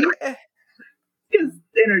 Right. Because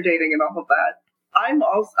interdating and all of that.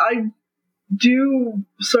 I do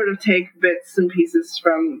sort of take bits and pieces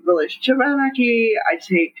from Relationship Anarchy. I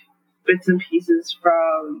take bits and pieces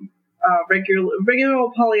from regular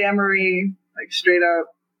polyamory, like straight up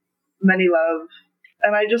many love.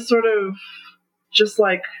 And I just sort of, just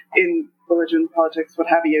like in religion, politics, what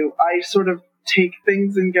have you, I sort of take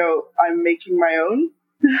things and go, I'm making my own.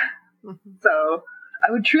 So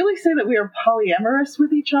I would truly say that we are polyamorous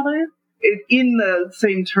with each other. In the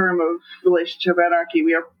same term of Relationship Anarchy,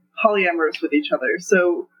 we are polyamorous with each other.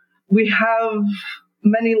 So we have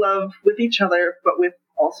many love with each other, but with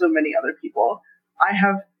also many other people.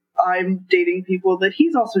 I'm dating people that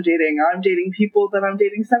he's also dating. I'm dating people that I'm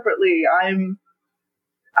dating separately.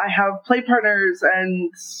 I have play partners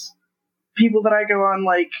and people that I go on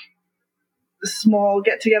like small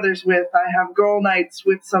get-togethers with. I have girl nights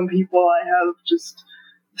with some people. I have just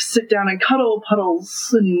sit down and cuddle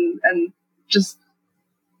puddles and just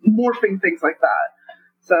morphing things like that.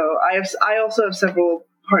 So I also have several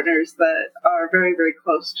partners that are very, very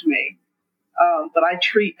close to me. But I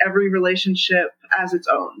treat every relationship as its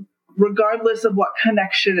own, regardless of what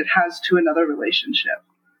connection it has to another relationship.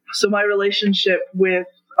 So my relationship with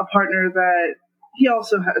a partner that he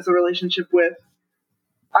also has a relationship with,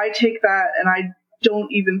 I take that and I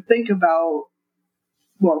don't even think about,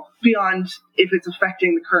 well, beyond if it's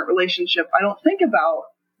affecting the current relationship, I don't think about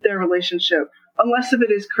their relationship unless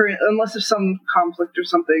if some conflict or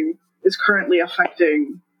something is currently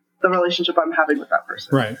affecting the relationship I'm having with that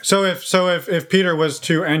person. Right. So if Peter was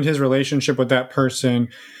to end his relationship with that person,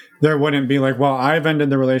 there wouldn't be like, well, I've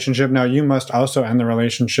ended the relationship, now you must also end the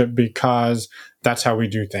relationship because that's how we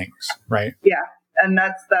do things, right? Yeah, and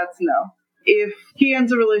that's no. If he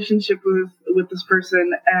ends a relationship with this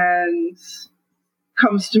person and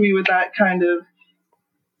comes to me with that kind of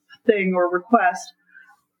thing or request,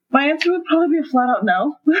 my answer would probably be a flat out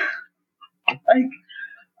no. Like,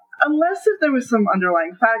 unless if there was some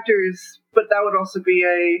underlying factors, but that would also be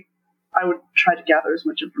I would try to gather as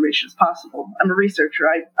much information as possible. I'm a researcher.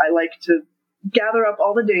 I like to gather up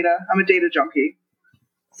all the data. I'm a data junkie.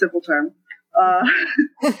 Simple term.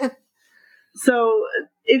 So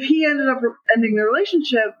if he ended up ending the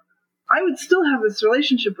relationship, I would still have this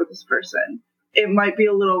relationship with this person. It might be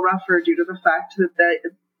a little rougher due to the fact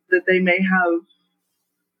that they may have,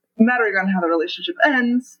 mattering on how the relationship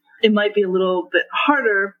ends, it might be a little bit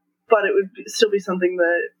harder, but it would still be something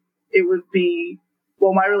that it would be,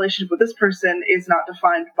 well, my relationship with this person is not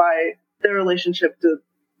defined by their relationship to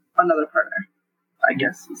another partner, I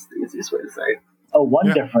guess is the easiest way to say it.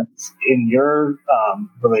 One difference in your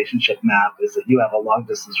relationship map is that you have a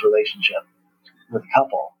long-distance relationship with a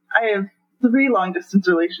couple. I have 3 long-distance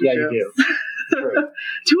relationships. Yeah, you do. True.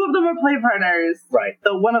 2 of them are play partners. Right.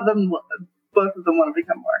 Though both of them want to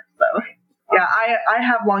become more. So, yeah, I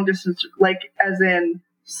have long-distance, like, as in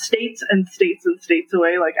states and states and states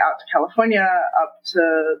away, like out to California, up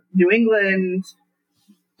to New England,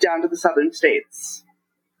 down to the southern states,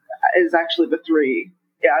 is actually the 3.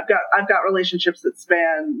 Yeah, I've got relationships that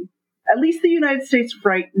span at least the United States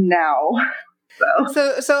right now.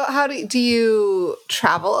 So how do you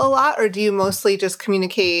travel a lot, or do you mostly just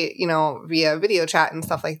communicate, via video chat and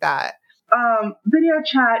stuff like that? Video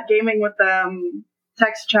chat, gaming with them,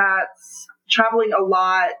 text chats, traveling a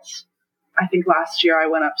lot. I think last year I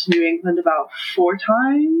went up to New England about 4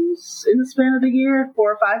 times in the span of the year,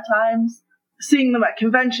 4 or 5 times. Seeing them at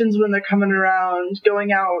conventions when they're coming around,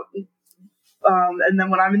 going out, and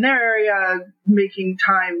then when I'm in their area, making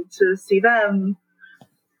time to see them.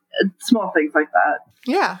 Small things like that.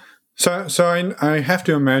 Yeah. So I have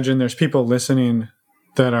to imagine there's people listening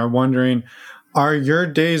that are wondering, are your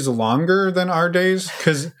days longer than our days?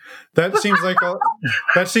 Because that seems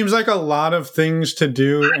like a lot of things to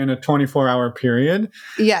do in a 24-hour period.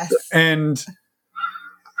 Yes. And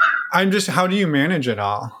how do you manage it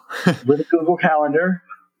all? With a Google Calendar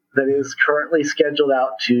that is currently scheduled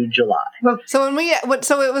out to July. So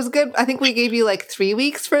so it was good. I think we gave you like 3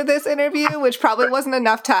 weeks for this interview, which probably wasn't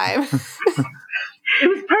enough time. It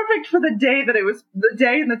was perfect for the day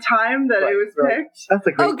and the time that it was picked. That's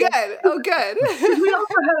a great Oh, good. We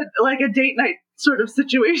also had a date night sort of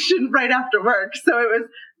situation right after work. So it was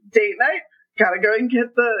date night, gotta go and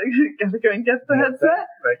get the headset.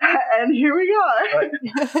 Right. And here we are.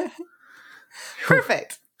 Right.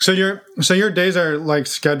 Perfect. So your days are like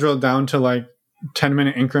scheduled down to like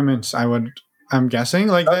 10-minute increments, I would I'm guessing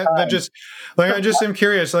like that just like, I just am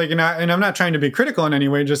curious, like, and I'm not trying to be critical in any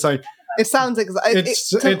way, just like, it sounds to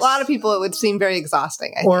a lot of people, it would seem very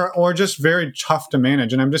exhausting. Or just very tough to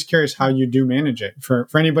manage. And I'm just curious how you do manage it for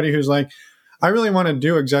anybody who's like, I really want to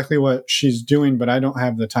do exactly what she's doing, but I don't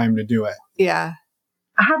have the time to do it. Yeah.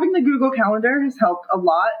 Having the Google Calendar has helped a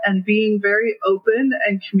lot, and being very open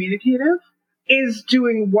and communicative is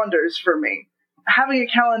doing wonders for me. Having a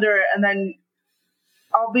calendar, and then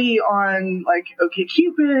I'll be on like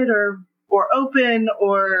OkCupid or Open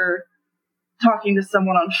or talking to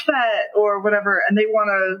someone on FET or whatever, and they want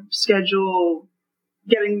to schedule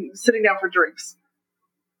sitting down for drinks.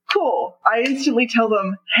 Cool. I instantly tell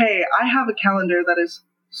them, hey, I have a calendar that is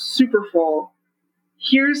super full.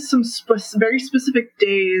 Here's some very specific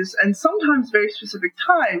days and sometimes very specific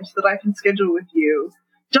times that I can schedule with you.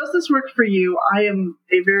 Does this work for you? I am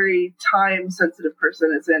a very time-sensitive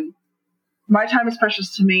person, as in my time is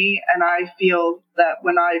precious to me, and I feel that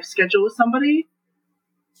when I schedule with somebody,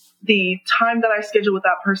 the time that I schedule with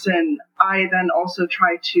that person, I then also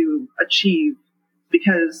try to achieve,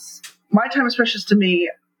 because my time is precious to me.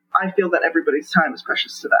 I feel that everybody's time is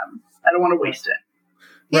precious to them. I don't want to waste it.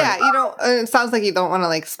 Yeah, it sounds like you don't want to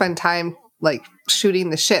like spend time like shooting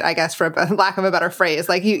the shit, I guess, for lack of a better phrase.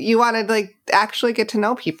 Like you want to like actually get to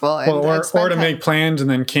know people, and, or to make plans and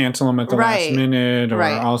then cancel them at the last minute, or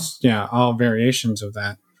all variations of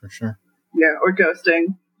that for sure. Yeah, or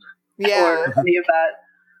ghosting. Yeah, or any of that.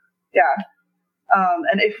 Yeah,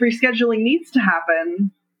 and if rescheduling needs to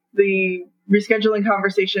happen, the rescheduling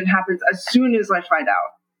conversation happens as soon as I find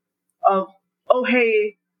out of, oh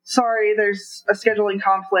hey, sorry, there's a scheduling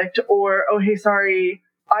conflict, or oh hey, sorry,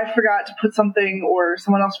 I forgot to put something, or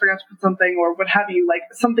someone else forgot to put something, or what have you. Like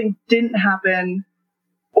something didn't happen,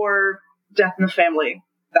 or death in the family.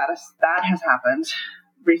 That has happened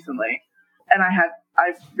recently, and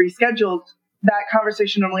I've rescheduled. That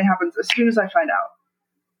conversation normally happens as soon as I find out.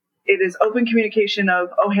 It is open communication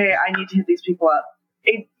of, oh hey, I need to hit these people up.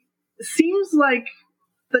 It seems like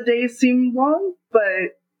the days seem long,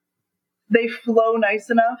 but they flow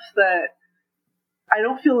nice enough that I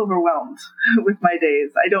don't feel overwhelmed with my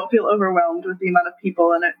days. I don't feel overwhelmed with the amount of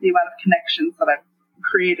people and the amount of connections that I'm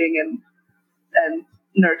creating and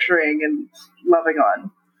nurturing and loving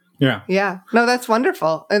on. Yeah. Yeah. No, that's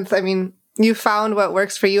wonderful. You found what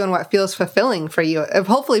works for you and what feels fulfilling for you.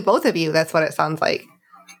 Hopefully both of you, that's what it sounds like.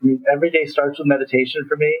 Every day starts with meditation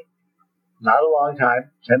for me. Not a long time,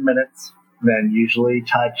 10 minutes. Then usually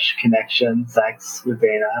touch, connection, sex with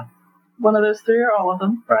Dana. One of those three or all of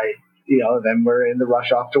them. Right. Then we're in the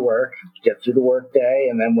rush off to work, get through the work day,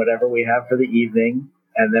 and then whatever we have for the evening.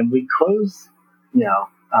 And then we close, together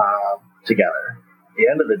at the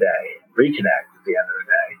end of the day, reconnect at the end of the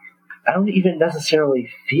day. I don't even necessarily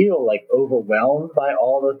feel like overwhelmed by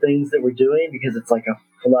all the things that we're doing, because it's like a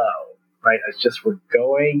flow, right? It's just we're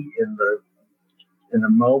going in the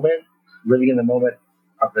moment, living in the moment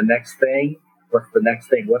of the next thing. What's the next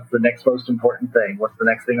thing? What's the next most important thing? What's the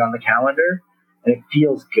next thing on the calendar? And it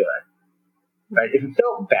feels good, right? If it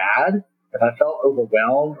felt bad, if I felt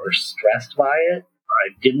overwhelmed or stressed by it, or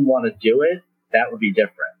I didn't want to do it, that would be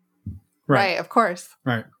different. Right, of course.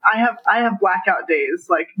 Right. I have blackout days.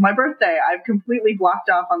 Like my birthday, I've completely blocked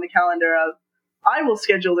off on the calendar of, I will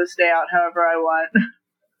schedule this day out however I want.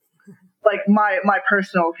 Like my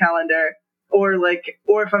personal calendar. Or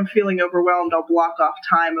if I'm feeling overwhelmed, I'll block off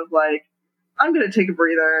time of like, I'm going to take a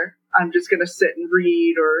breather. I'm just going to sit and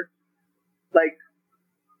read, or like,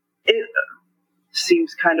 it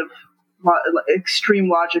seems kind of extreme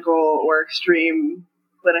logical or extreme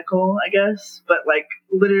clinical, I guess, but like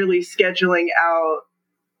literally scheduling out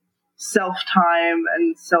self-time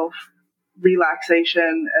and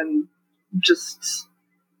self-relaxation and just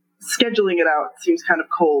scheduling it out seems kind of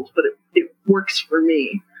cold, but it works for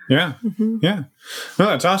me. Yeah. Mm-hmm. Yeah. No,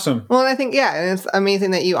 that's awesome. Well, I think, and it's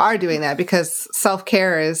amazing that you are doing that, because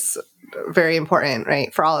self-care is very important,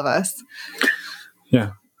 right, for all of us.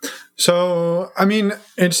 Yeah. So,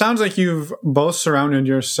 it sounds like you've both surrounded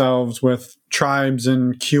yourselves with tribes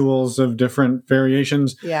and queues of different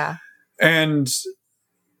variations. Yeah. And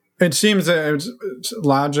it seems that it's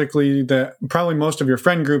logically that probably most of your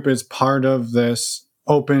friend group is part of this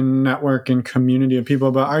open network and community of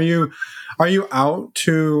people. But are you out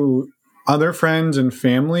to other friends and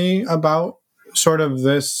family about sort of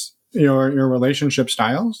this, your relationship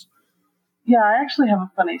styles? Yeah, I actually have a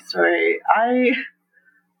funny story. I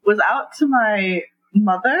was out to my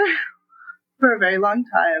mother for a very long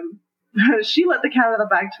time. She let the cat out of the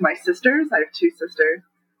bag to my sisters. I have two sisters.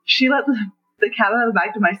 She let the cat out of the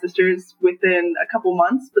bag to my sisters within a couple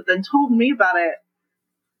months, but then told me about it.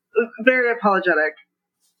 Very apologetic.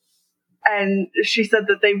 And she said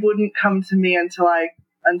that they wouldn't come to me until I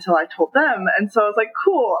told them. And so I was like,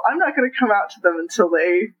 cool, I'm not going to come out to them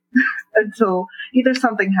until either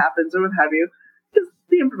something happens or what have you, because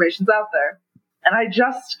the information's out there. And I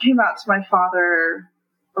just came out to my father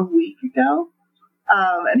a week ago,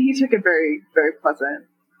 and he took it very, very pleasant.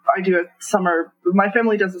 I do a summer, my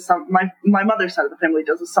family does my mother's side of the family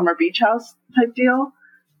does a summer beach house type deal.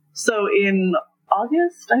 So in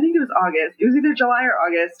August, I think it was August, it was either July or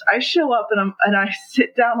August, I show up and I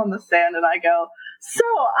sit down on the sand and I go, so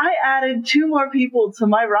I added 2 more people to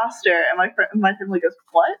my roster. And my family goes,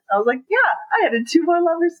 what? I was like, yeah, I added 2 more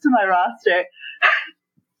lovers to my roster.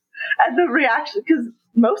 And the reaction, because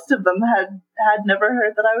most of them had never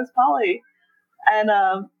heard that I was poly. And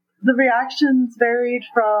the reactions varied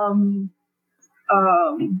from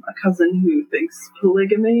a cousin who thinks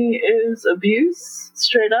polygamy is abuse,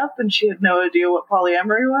 straight up, and she had no idea what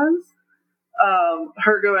polyamory was.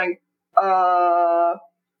 Her going,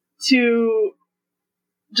 to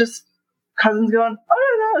just cousins going,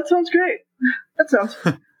 oh, no, that sounds great. That sounds,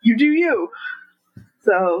 you do you.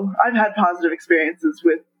 So I've had positive experiences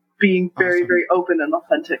with being very, very open and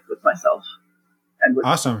authentic with myself. And with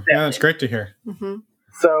awesome. Yeah, that's great to hear. Mm-hmm.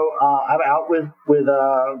 So I'm out with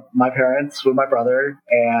my parents, with my brother,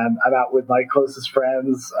 and I'm out with my closest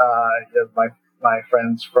friends, my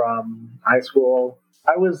friends from high school.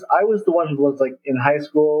 I was the one who was like in high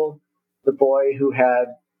school, the boy who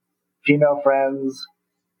had female friends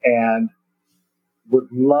and would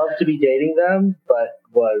love to be dating them, but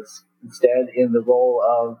was instead in the role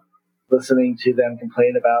of listening to them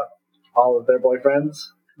complain about all of their boyfriends.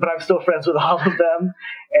 But I'm still friends with all of them,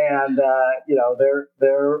 and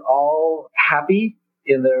they're all happy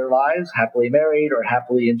in their lives, happily married or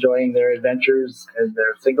happily enjoying their adventures in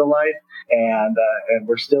their single life, and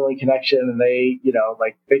we're still in connection. And they,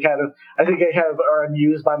 I think they kind of are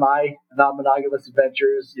amused by my non-monogamous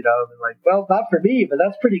adventures. They're like, well, not for me, but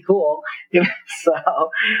that's pretty cool. So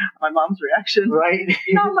my mom's reaction, right?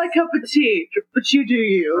 Not my cup of tea, but you do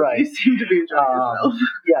you. Right. You seem to be enjoying yourself.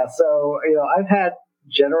 Yeah. So I've had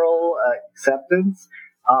general acceptance.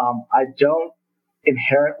 I don't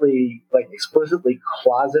inherently explicitly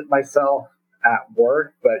closet myself at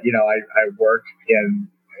work, but I work in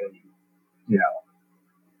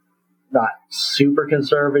not super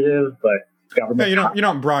conservative, but government. Yeah, you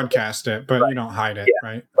don't broadcast it, but you don't hide it,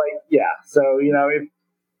 right? So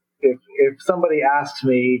if somebody asks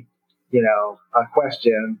me a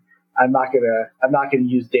question, I'm not gonna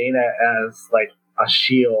use Dana as like a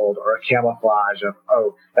shield or a camouflage of,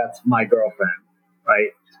 oh, that's my girlfriend, right?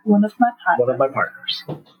 One of my partners,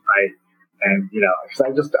 right? And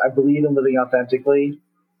because I believe in living authentically,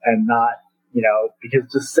 and not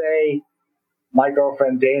because to say my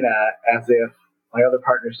girlfriend Dana as if my other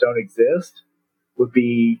partners don't exist would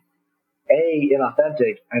be A,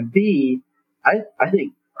 inauthentic, and B, I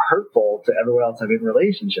think hurtful to everyone else I'm in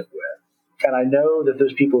relationship with. And I know that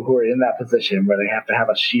there's people who are in that position where they have to have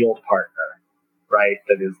a shield partner, right?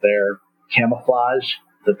 That is their camouflage,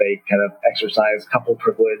 that they kind of exercise couple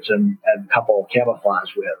privilege and couple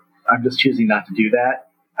camouflage with. I'm just choosing not to do that.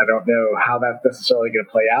 I don't know how that's necessarily going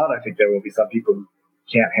to play out. I think there will be some people who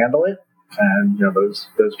can't handle it, and those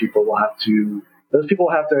people will have to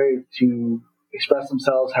to express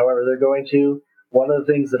themselves however they're going to. One of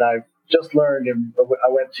the things that I've just learned, I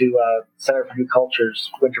went to Center for New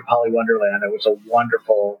Cultures Winter Poly Wonderland. It was a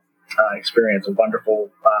wonderful experience, a wonderful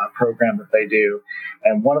program that they do.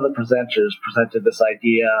 And one of the presenters presented this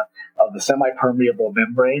idea of the semi-permeable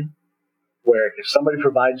membrane, where if somebody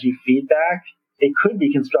provides you feedback, it could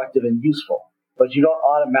be constructive and useful, but you don't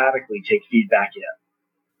automatically take feedback in,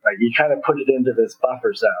 right? You kind of put it into this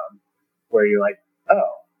buffer zone where you're like,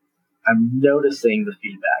 oh, I'm noticing the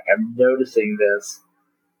feedback. I'm noticing this.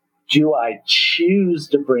 Do I choose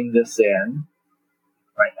to bring this in,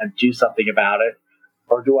 right, and do something about it?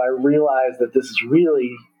 Or do I realize that this is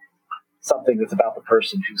really something that's about the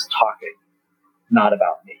person who's talking, not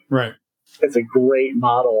about me? Right. It's a great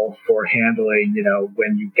model for handling,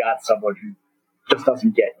 when you got someone who just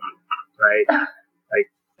doesn't get you, right? Like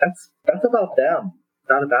that's about them,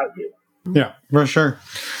 not about you. Yeah, for sure.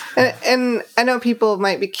 And I know people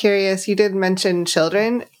might be curious. You did mention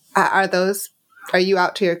children. Are you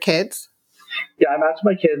out to your kids? Yeah, I'm out to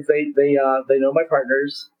my kids. They know my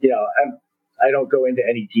partners. I don't go into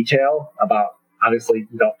any detail about. Obviously,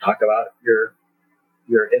 you don't talk about your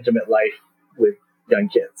intimate life with young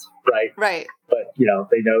kids, right? Right. But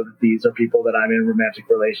they know that these are people that I'm in a romantic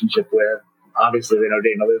relationship with. Obviously, they know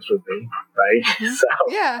Dana lives with me, right? Mm-hmm. So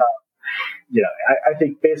yeah. I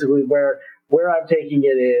think basically where I'm taking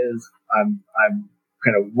it is I'm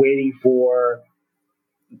kind of waiting for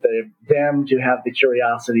them to have the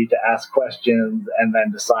curiosity to ask questions and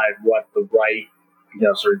then decide what the right,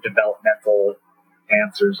 sort of developmental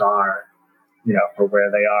answers are, for where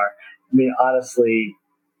they are. I mean, honestly,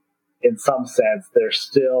 in some sense,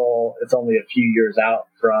 it's only a few years out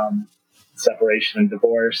from separation and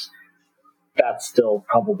divorce. That's still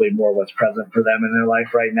probably more what's present for them in their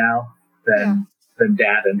life right now than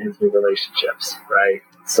dad and his new relationships, right?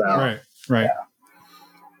 So, right.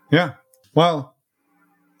 Yeah. Well,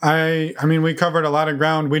 I mean, we covered a lot of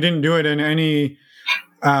ground. We didn't do it in any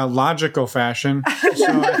logical fashion,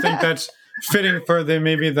 so I think that's fitting for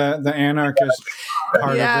maybe the anarchist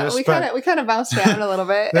part of this. We kind of bounced around a little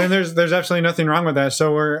bit. Then there's absolutely nothing wrong with that.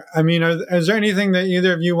 So is there anything that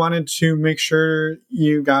either of you wanted to make sure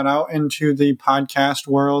you got out into the podcast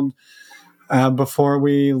world before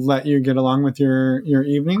we let you get along with your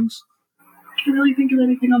evenings? I can't really think of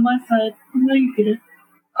anything on my side. What about you, Peter?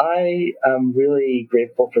 I am really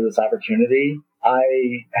grateful for this opportunity.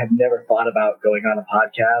 I had never thought about going on a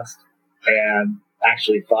podcast and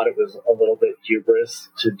actually thought it was a little bit hubris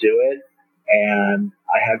to do it. And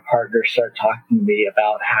I had partners start talking to me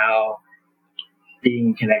about how being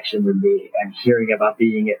in connection with me and hearing about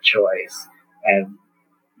being at choice and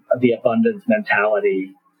the abundance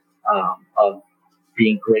mentality of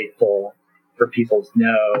being grateful for people's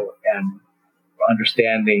no and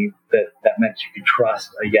understanding that meant you could trust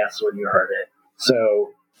a yes when you heard it.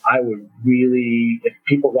 So I would really, if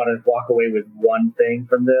people want to walk away with one thing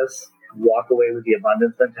from this, walk away with the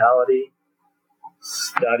abundance mentality,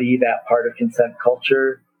 study that part of consent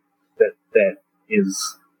culture that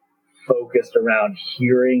is focused around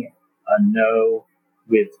hearing a no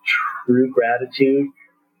with true gratitude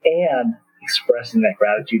and expressing that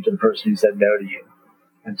gratitude to the person who said no to you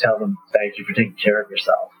and tell them thank you for taking care of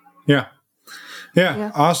yourself. Yeah.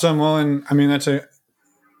 Awesome. Well, and I mean, that's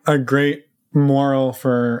a great moral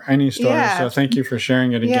for any story. Yeah. So thank you for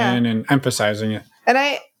sharing it again and emphasizing it. And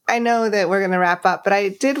I know that we're going to wrap up, but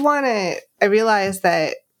I realized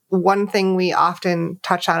that one thing we often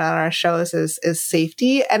touch on our shows is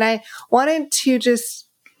safety. And I wanted to just,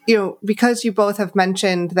 because you both have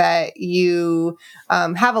mentioned that you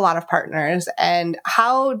have a lot of partners, and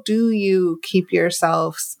how do you keep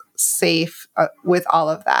yourselves safe with all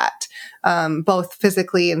of that, both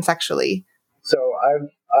physically and sexually? So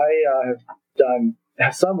I have done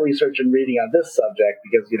some research and reading on this subject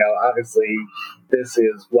because, obviously this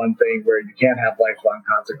is one thing where you can't have lifelong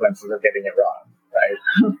consequences of getting it wrong,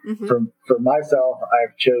 right? Mm-hmm. For myself,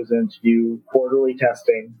 I've chosen to do quarterly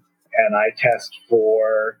testing, and I test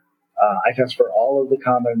for all of the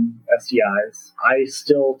common STIs. I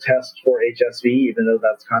still test for HSV, even though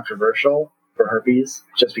that's controversial, for herpes,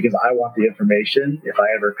 just because I want the information if I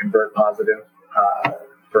ever convert positive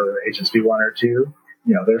for HSV 1 or 2.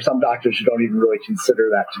 There are some doctors who don't even really consider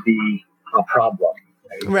that to be a problem.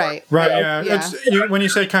 Right. Yeah. It's when you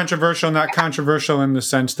say controversial, not controversial in the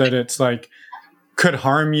sense that it's like could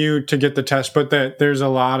harm you to get the test, but that there's a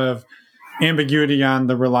lot of ambiguity on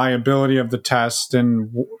the reliability of the test and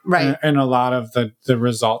a lot of the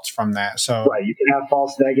results from that. So you can have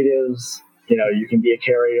false negatives. You can be a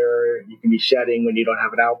carrier. You can be shedding when you don't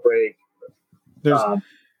have an outbreak. And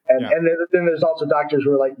then there's also doctors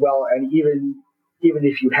who are like, well, and even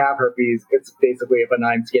if you have herpes, it's basically a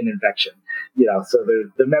benign skin infection. So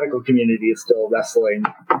the medical community is still wrestling,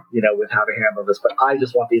 with how to handle this. But I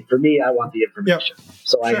just want I want the information. Yep.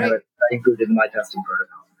 So I have it included in my testing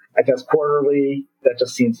protocol. I test quarterly. That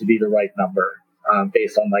just seems to be the right number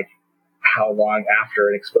based on like how long after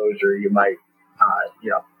an exposure you might,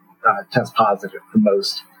 test positive for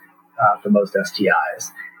most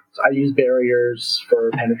STIs. So I use barriers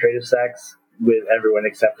for penetrative sex with everyone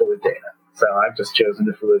except for with Dana. So I've just chosen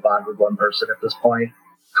to fluid bond with one person at this point.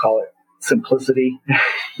 Call it simplicity,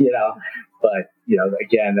 But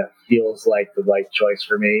again, that feels like the right choice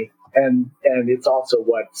for me. And it's also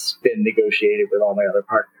what's been negotiated with all my other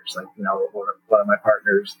partners. Like, one of my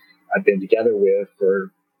partners I've been together with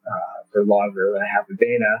for longer than I have with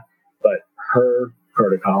Dana, but her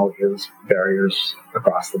protocol is barriers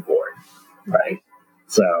across the board, right?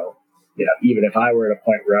 So, even if I were at a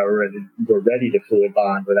point where we're ready to fluid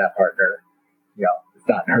bond with that partner, it's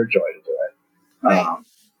not in her joy to do it. Right.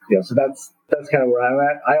 So that's kind of where I'm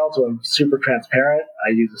at. I also am super transparent. I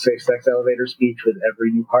use a safe sex elevator speech with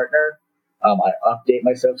every new partner. I update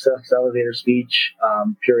my safe sex elevator speech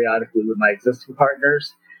periodically with my existing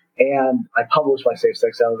partners, and I publish my safe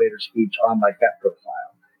sex elevator speech on my FET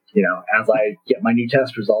profile. As I get my new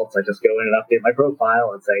test results, I just go in and update my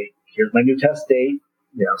profile and say, here's my new test date.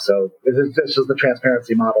 So this is the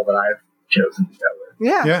transparency model that I've chosen to go with.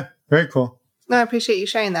 Yeah. Yeah. Very cool. No, I appreciate you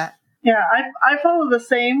sharing that. Yeah, I follow the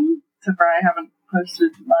same, except for I haven't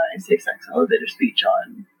posted my safe sex elevator speech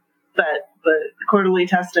on that, but quarterly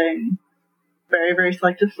testing, very, very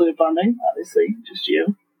selective fluid bonding, obviously, just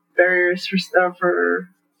you. Barriers for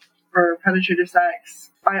penetrative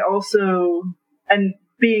sex. I also, and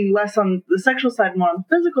being less on the sexual side, more on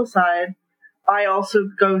the physical side, I also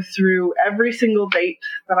go through every single date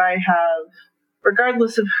that I have,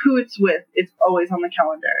 regardless of who it's with, it's always on the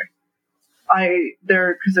calendar.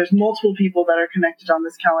 Because there's multiple people that are connected on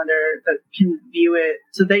this calendar that can view it,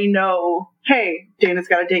 so they know, hey, Dana's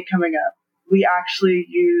got a date coming up. We actually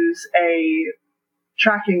use a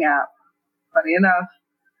tracking app, funny enough,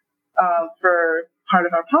 for part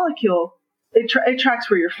of our polycule. It tracks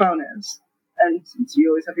where your phone is, and since you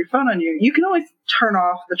always have your phone on you, you can always turn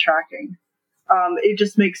off the tracking. It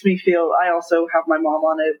just makes me feel. I also have my mom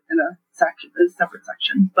on it in a separate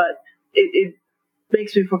section, but it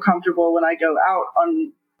makes me feel comfortable when I go out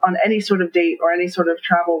on any sort of date or any sort of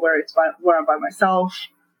travel where I'm by myself,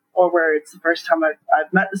 or where it's the first time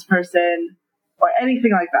I've met this person, or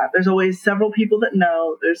anything like that. There's always several people that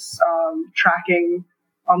know. There's tracking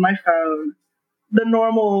on my phone, the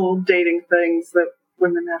normal dating things that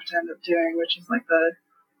women have to end up doing, which is like the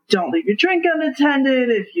don't leave your drink unattended.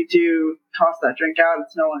 If you do toss that drink out,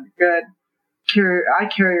 it's no longer good. I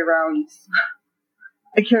carry around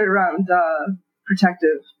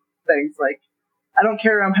protective things. Like, I don't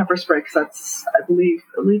carry around pepper spray because that's, I believe,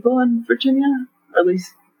 illegal in Virginia, or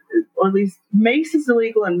at least mace is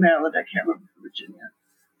illegal in Maryland. I can't remember Virginia,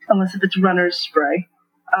 unless if it's runner's spray.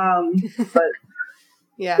 But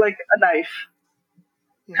yeah, like a knife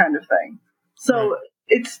kind of thing. So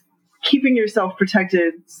it's keeping yourself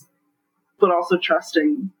protected, but also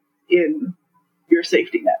trusting in your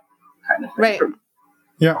safety net kind of thing. Right.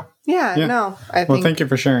 Yeah. No. Well, thank you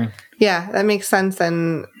for sharing. Yeah, that makes sense.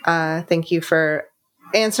 And thank you for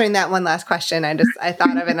answering that one last question. I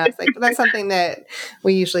thought of it and I was like, that's something that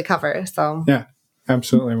we usually cover. So yeah,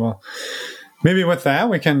 absolutely. Well, maybe with that,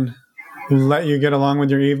 we can let you get along with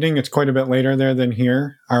your evening. It's quite a bit later there than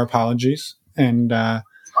here. Our apologies. And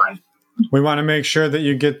we want to make sure that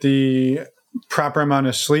you get the proper amount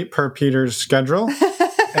of sleep per Peter's schedule.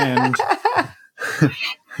 And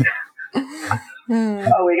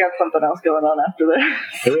oh, we got something else going on after this.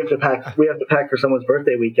 We have to pack for someone's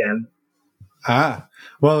birthday weekend.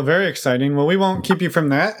 Well, very exciting. Well, we won't keep you from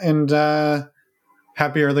that. And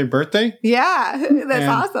happy early birthday. Yeah, that's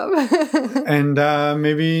awesome. And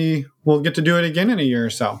maybe we'll get to do it again in a year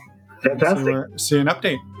or so. Fantastic. See an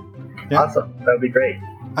update. Yeah. Awesome. That would be great.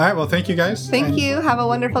 All right. Well, thank you guys. Thank you. Have a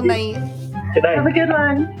wonderful night. Good night. Have a good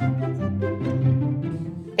one.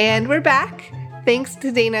 And we're back. Thanks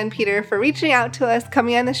to Dana and Peter for reaching out to us,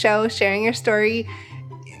 coming on the show, sharing your story.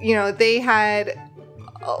 You know, they had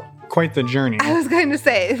quite the journey. I was going to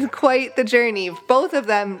say, quite the journey. Both of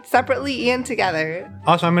them, separately and together.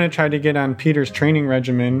 Also, I'm going to try to get on Peter's training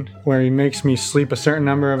regimen, where he makes me sleep a certain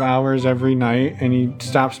number of hours every night, and he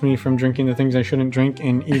stops me from drinking the things I shouldn't drink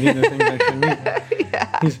and eating the things I shouldn't eat.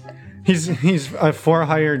 Yeah. He's a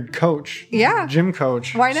for-hired coach. Yeah. Gym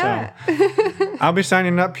coach. Why not? So I'll be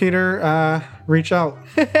signing up, Peter. Reach out.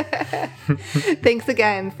 Thanks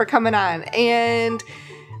again for coming on. And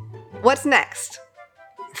what's next?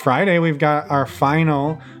 Friday, we've got our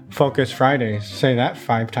final Focus Fridays. Say that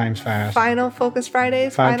 5 times fast. Final Focus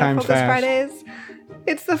Fridays. Five final times Focus fast. Fridays.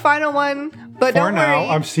 It's the final one. But don't worry.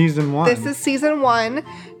 Of season 1. This is season 1.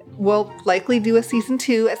 We'll likely do a season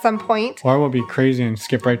 2 at some point. Or we'll be crazy and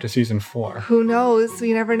skip right to season 4. Who knows?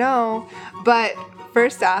 You never know. But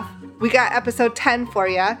first off, we got episode 10 for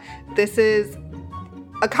you. This is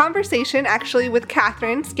a conversation actually with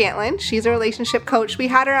Catherine Scantlin. She's a relationship coach. We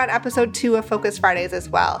had her on episode 2 of Focus Fridays as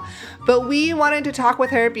well. But we wanted to talk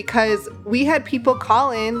with her because we had people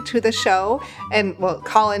call in to the show and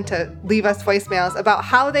call in to leave us voicemails about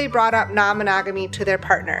how they brought up non-monogamy to their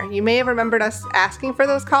partner. You may have remembered us asking for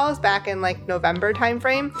those calls back in like November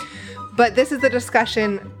timeframe. But this is the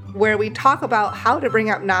discussion where we talk about how to bring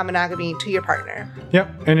up non-monogamy to your partner.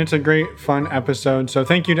 Yep, and it's a great, fun episode. So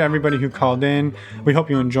thank you to everybody who called in. We hope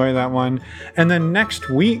you enjoy that one. And then next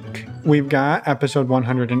week, we've got episode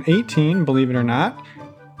 118, believe it or not.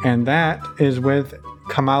 And that is with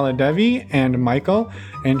Kamala Devi and Michael.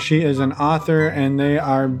 And she is an author, and they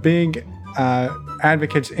are big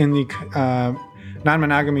advocates in the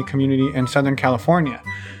non-monogamy community in Southern California.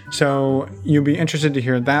 So you'll be interested to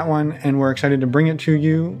hear that one, and we're excited to bring it to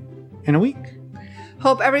you in a week.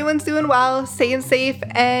 Hope everyone's doing well, staying safe,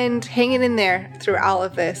 and hanging in there through all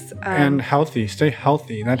of this. And healthy. Stay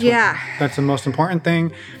healthy. That's the most important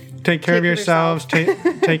thing. Take care of yourselves.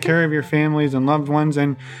 take care of your families and loved ones.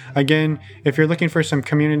 And again, if you're looking for some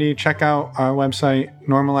community, check out our website,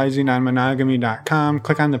 normalizingnonmonogamy.com.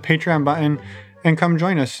 Click on the Patreon button and come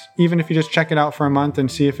join us. Even if you just check it out for a month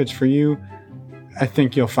and see if it's for you, I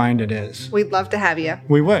think you'll find it is. We'd love to have you.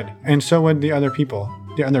 We would. And so would the other people,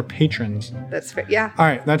 the other patrons. That's fair. Yeah. All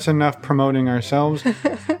right. That's enough promoting ourselves.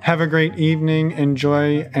 Have a great evening.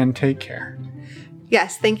 Enjoy and take care.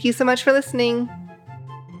 Yes. Thank you so much for listening.